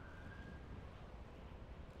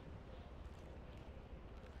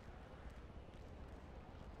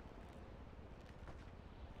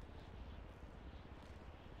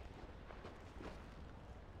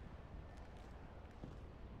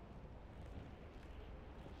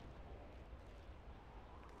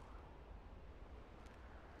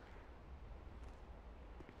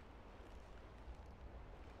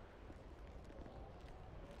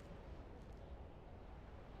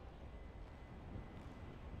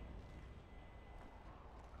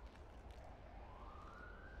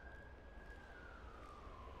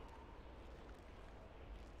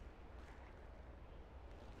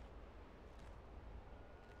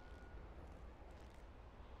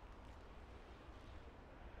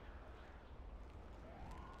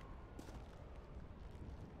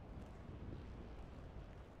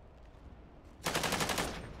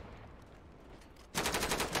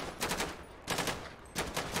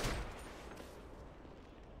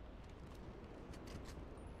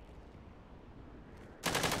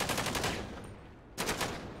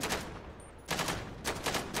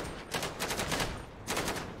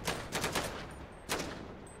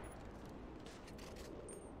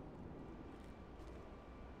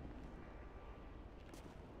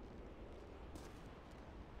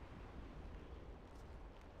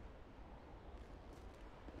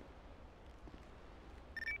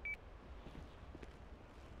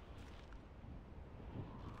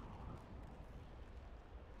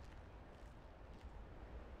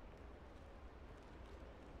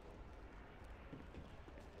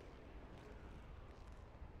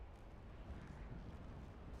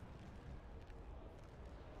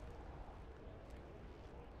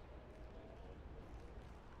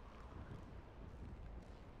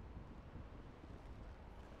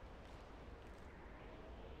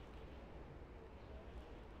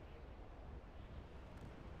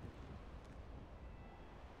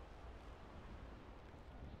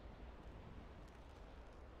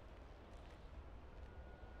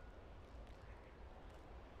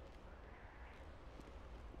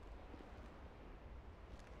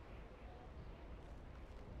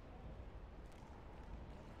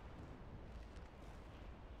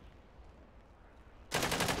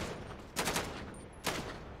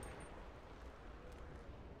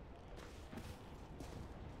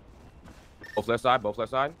 Both left side, both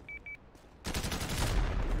left side.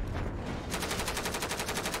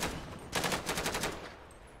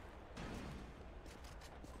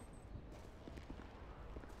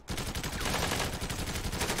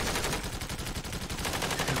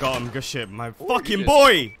 Got him. Good shit, my fucking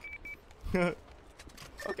boy. Okay.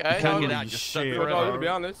 Can't get out, just stuck shit, forever. To be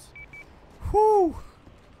honest. Whoo.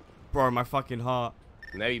 Bro, my fucking heart.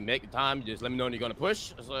 Maybe make the time. Just let me know when you're gonna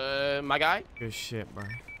push, my guy. Good shit, bro.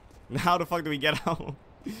 Now how the fuck do we get out?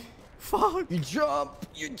 Fuck. You jump,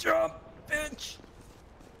 bitch.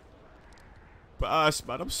 Bass,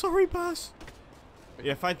 man. I'm sorry, Bass.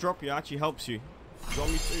 Yeah, if I drop you, it actually helps you. Drop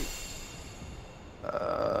me too.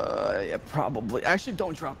 Yeah, probably. Actually,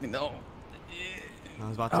 don't drop me, no. I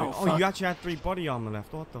was about to. Oh, you actually had 3 body armor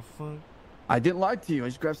left. What the fuck? I didn't lie to you. I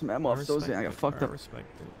just grabbed some ammo off Sozy. I got fucked up. Respect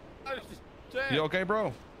it. You okay,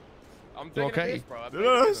 bro? I'm taking okay? the piss, bro.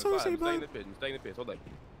 I'm so staying man. in the pit. I'm staying in the pit. Hold on.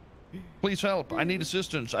 Please help. I need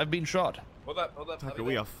assistance. I've been shot. Hold up. Hold up. Tucker,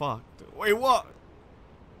 we are fucked. Wait, what?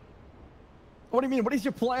 What do you mean? What is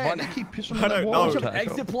your plan? Why do you keep pissing I on that don't wall? know. What's your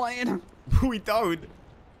exit plan? We don't.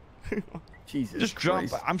 Jesus Just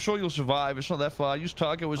Christ. jump. I'm sure you'll survive. It's not that far. Use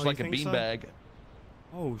target was Oh, like a you think so? beanbag.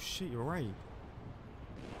 Oh shit, you're right.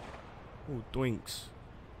 Oh, doinks.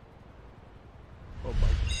 Oh my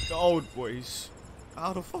god, boys.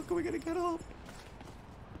 How the fuck are we gonna get up?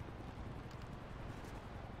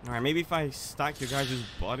 Alright, maybe if I stack your guys'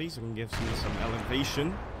 bodies, we can give some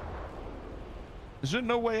elevation. Is there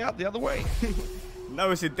no way out the other way? No,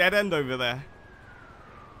 it's a dead end over there.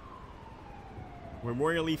 We're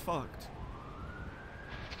royally fucked.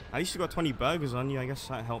 At least you got 20 burgers on you. I guess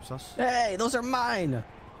that helps us. Hey, those are mine.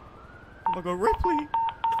 Oh my god, Ripley!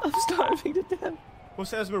 I'm starving to death.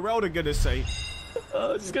 What's Esmeralda gonna say? I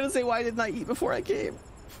was just gonna say, why didn't I eat before I came?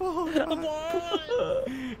 Fuck.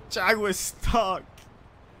 Chang was stuck.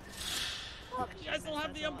 You guys don't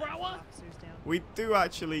have the umbrella? We do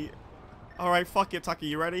actually. Alright, fuck it, Tucker,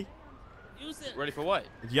 you ready? Use it. Ready for what?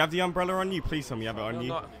 Do you have the umbrella on you? Please tell me you have it on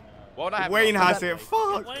you. Why would I have Wayne has it.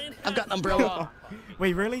 Fuck. Wayne I've got an umbrella.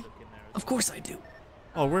 Wait, really? Of course I do.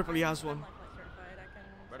 Oh, Ripley has one.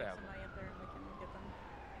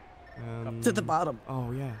 It's at the bottom.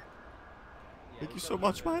 Oh, yeah. Thank you so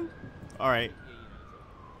much, man. Alright.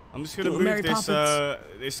 I'm just gonna Little move Mary this Poppins.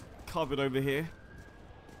 this cupboard over here.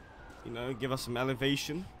 You know, give us some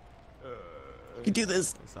elevation. You can do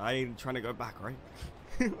this. So I ain't trying to go back, right?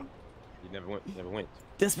 You never went. You never went.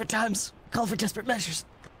 Desperate times call for desperate measures.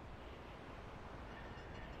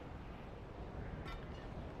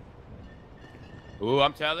 Ooh,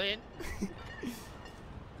 I'm telling.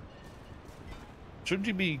 Shouldn't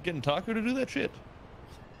you be getting Taco to do that shit?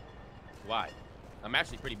 Why? I'm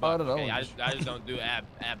actually pretty I buff. don't know. Okay, I just don't do ab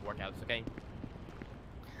workouts. Okay.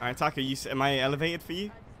 Alright, Taka, am I elevated for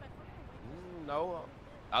you? No,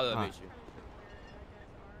 I'll elevate you.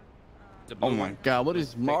 It's a blue Oh my one. god, what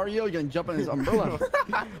is Mario? You're gonna jump on his umbrella.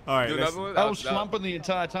 Alright, Do let's... another one? I was slumping the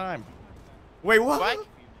entire time. Wait, what? What?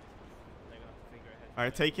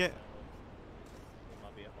 Alright, take it.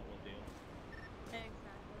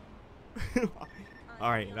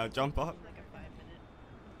 Alright, now jump up.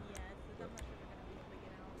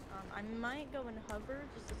 I might go and hover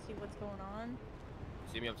just to see what's going on.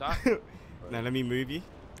 See me up top? Now let me move you.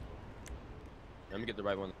 Let me get the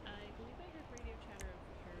right one.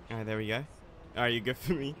 Alright, there we go. Alright, you good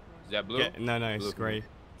for me? Is that blue? Yeah, no, Blue it's for me. grey.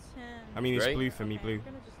 I mean, it's Gray? blue for me, blue. I'm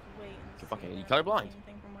gonna just wait and So see fucking, if you I can colorblind? see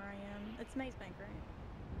anything from where I am. It's Maze Bank, right?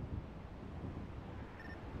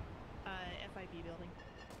 FIB building.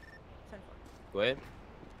 10-4. Go ahead.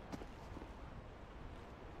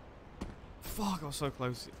 Fuck, I was so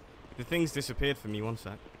close. The thing's disappeared for me, one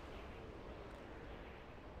sec.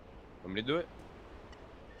 Want me to do it?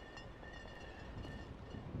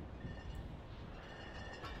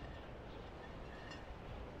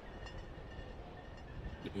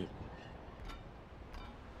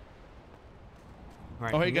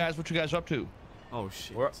 Right, Oh, hey can you- guys, what you guys up to? Oh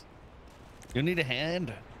shit. What? You need a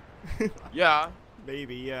hand? Yeah.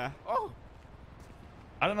 Baby, yeah. Oh.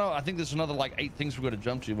 I don't know. I think there's another like 8 things we're gonna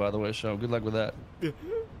jump to, by the way. So good luck with that. Let me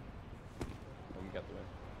get the way.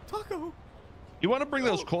 Taco. You want to bring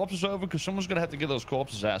those corpses over? Because someone's gonna have to get those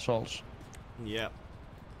corpses, assholes. Yeah.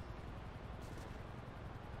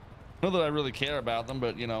 Not that I really care about them,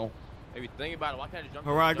 but you know. Maybe think about it. Why can't I just jump?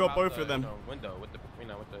 Alright, I jump got out both the, of them. Window with the,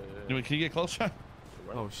 with the. Can you get closer?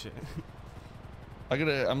 Oh shit.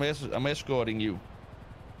 I'm escorting you.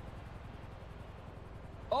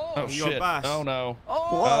 Oh, you got shit! Bass. Oh no!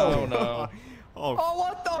 Oh, Oh no! Oh, oh,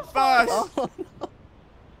 what the Bass. fuck?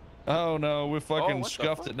 Oh no! We're fucking what the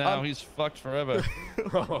scuffed fuck? it now. He's fucked forever.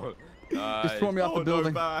 Oh, Just throw me off oh the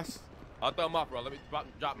building. no, Bass. I'll throw him off, bro. Let me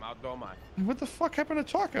drop him. I'll throw him off. What the fuck happened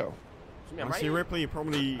to Taco? I see Ripley. You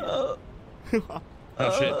probably. Oh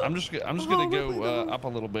shit! I'm just gonna go up a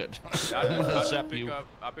little bit.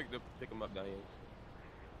 I'll pick him up down here.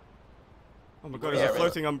 Oh my god, it's a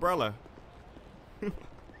floating umbrella.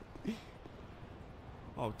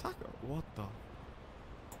 Oh, Taco, what the?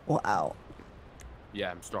 Wow.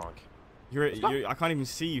 Yeah, I'm strong. You're I can't even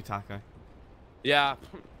see you, Taco. Yeah,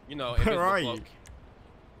 you know. Where are you?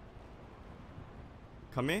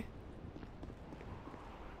 Come here.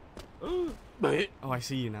 Oh, I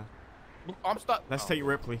see you now. I'm stuck. Let's take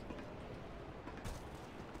Ripley.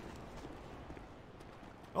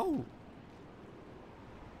 Oh.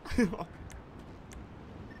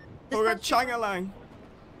 Oh, we got Chang along.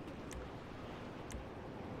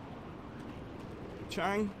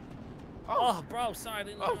 Chang. Oh, bro, sorry. I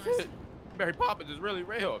didn't Oh realize. shit. Mary Poppins is really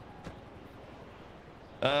real.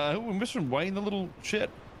 We're missing Wayne, the little shit.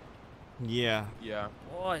 Yeah. Yeah.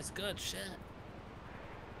 Boy, it's good shit.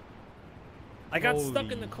 I got stuck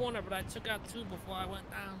in the corner, but I took out 2 before I went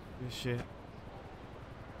down. Good shit.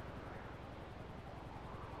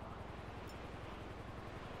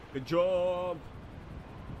 Good job.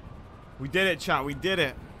 We did it, chat. We did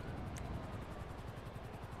it.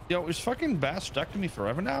 Yo, is fucking Bass stuck to me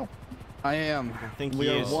forever now? I am. I think we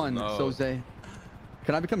he are is. one, No. Soze.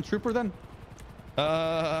 Can I become trooper then?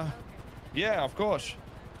 Yeah, of course.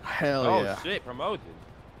 Hell Oh yeah. shit, promoted.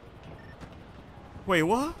 Wait,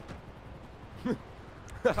 what?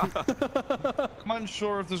 I'm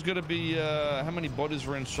unsure if there's gonna be how many bodies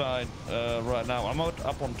are inside right now. I'm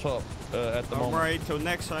up on top at the moment. Alright, till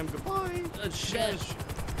next time, goodbye. Good shit.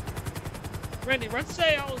 Randy, let's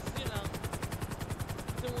say I was,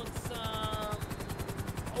 doing some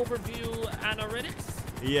overview analytics.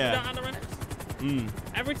 Yeah. You know analytics?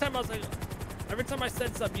 Every time I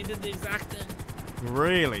said something, you did the exact thing.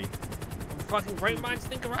 Really? Fucking great minds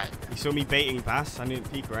think alike. You saw me baiting Bass? I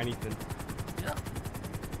didn't peek or anything. Yeah.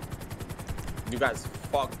 You guys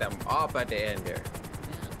fucked them up at the end there.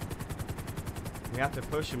 We had to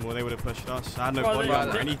push them or they would have pushed us. I had no Well, body they-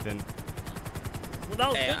 armor or they- anything. Well, that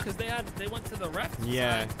was good because they went to the left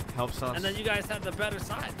Yeah, side, helps us. and then you guys had the better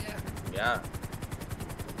side. Yeah. Yeah.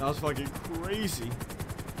 That was fucking crazy.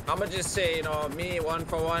 I'ma just say, me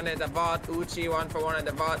 1-for-1 at the bot, Uchi 1-for-1 at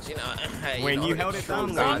the bot, Wayne, you held the it true down,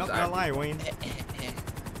 Wayne. gods Not gonna are- lie, Wayne.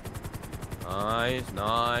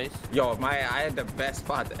 Nice. Yo, I had the best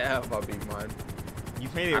spot ever, big man. You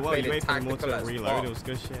played it well. played You it waited for the more tactical to as reload. fuck. It was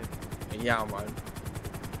good shit. Yeah, man.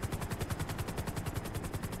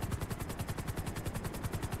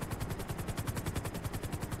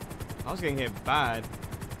 I was getting hit bad.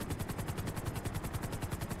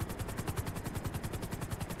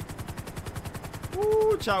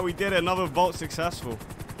 Woo, chat, we did it. Another vault successful.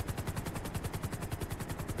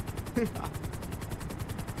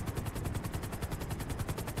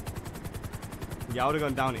 Yeah, I would have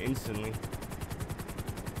gone down instantly.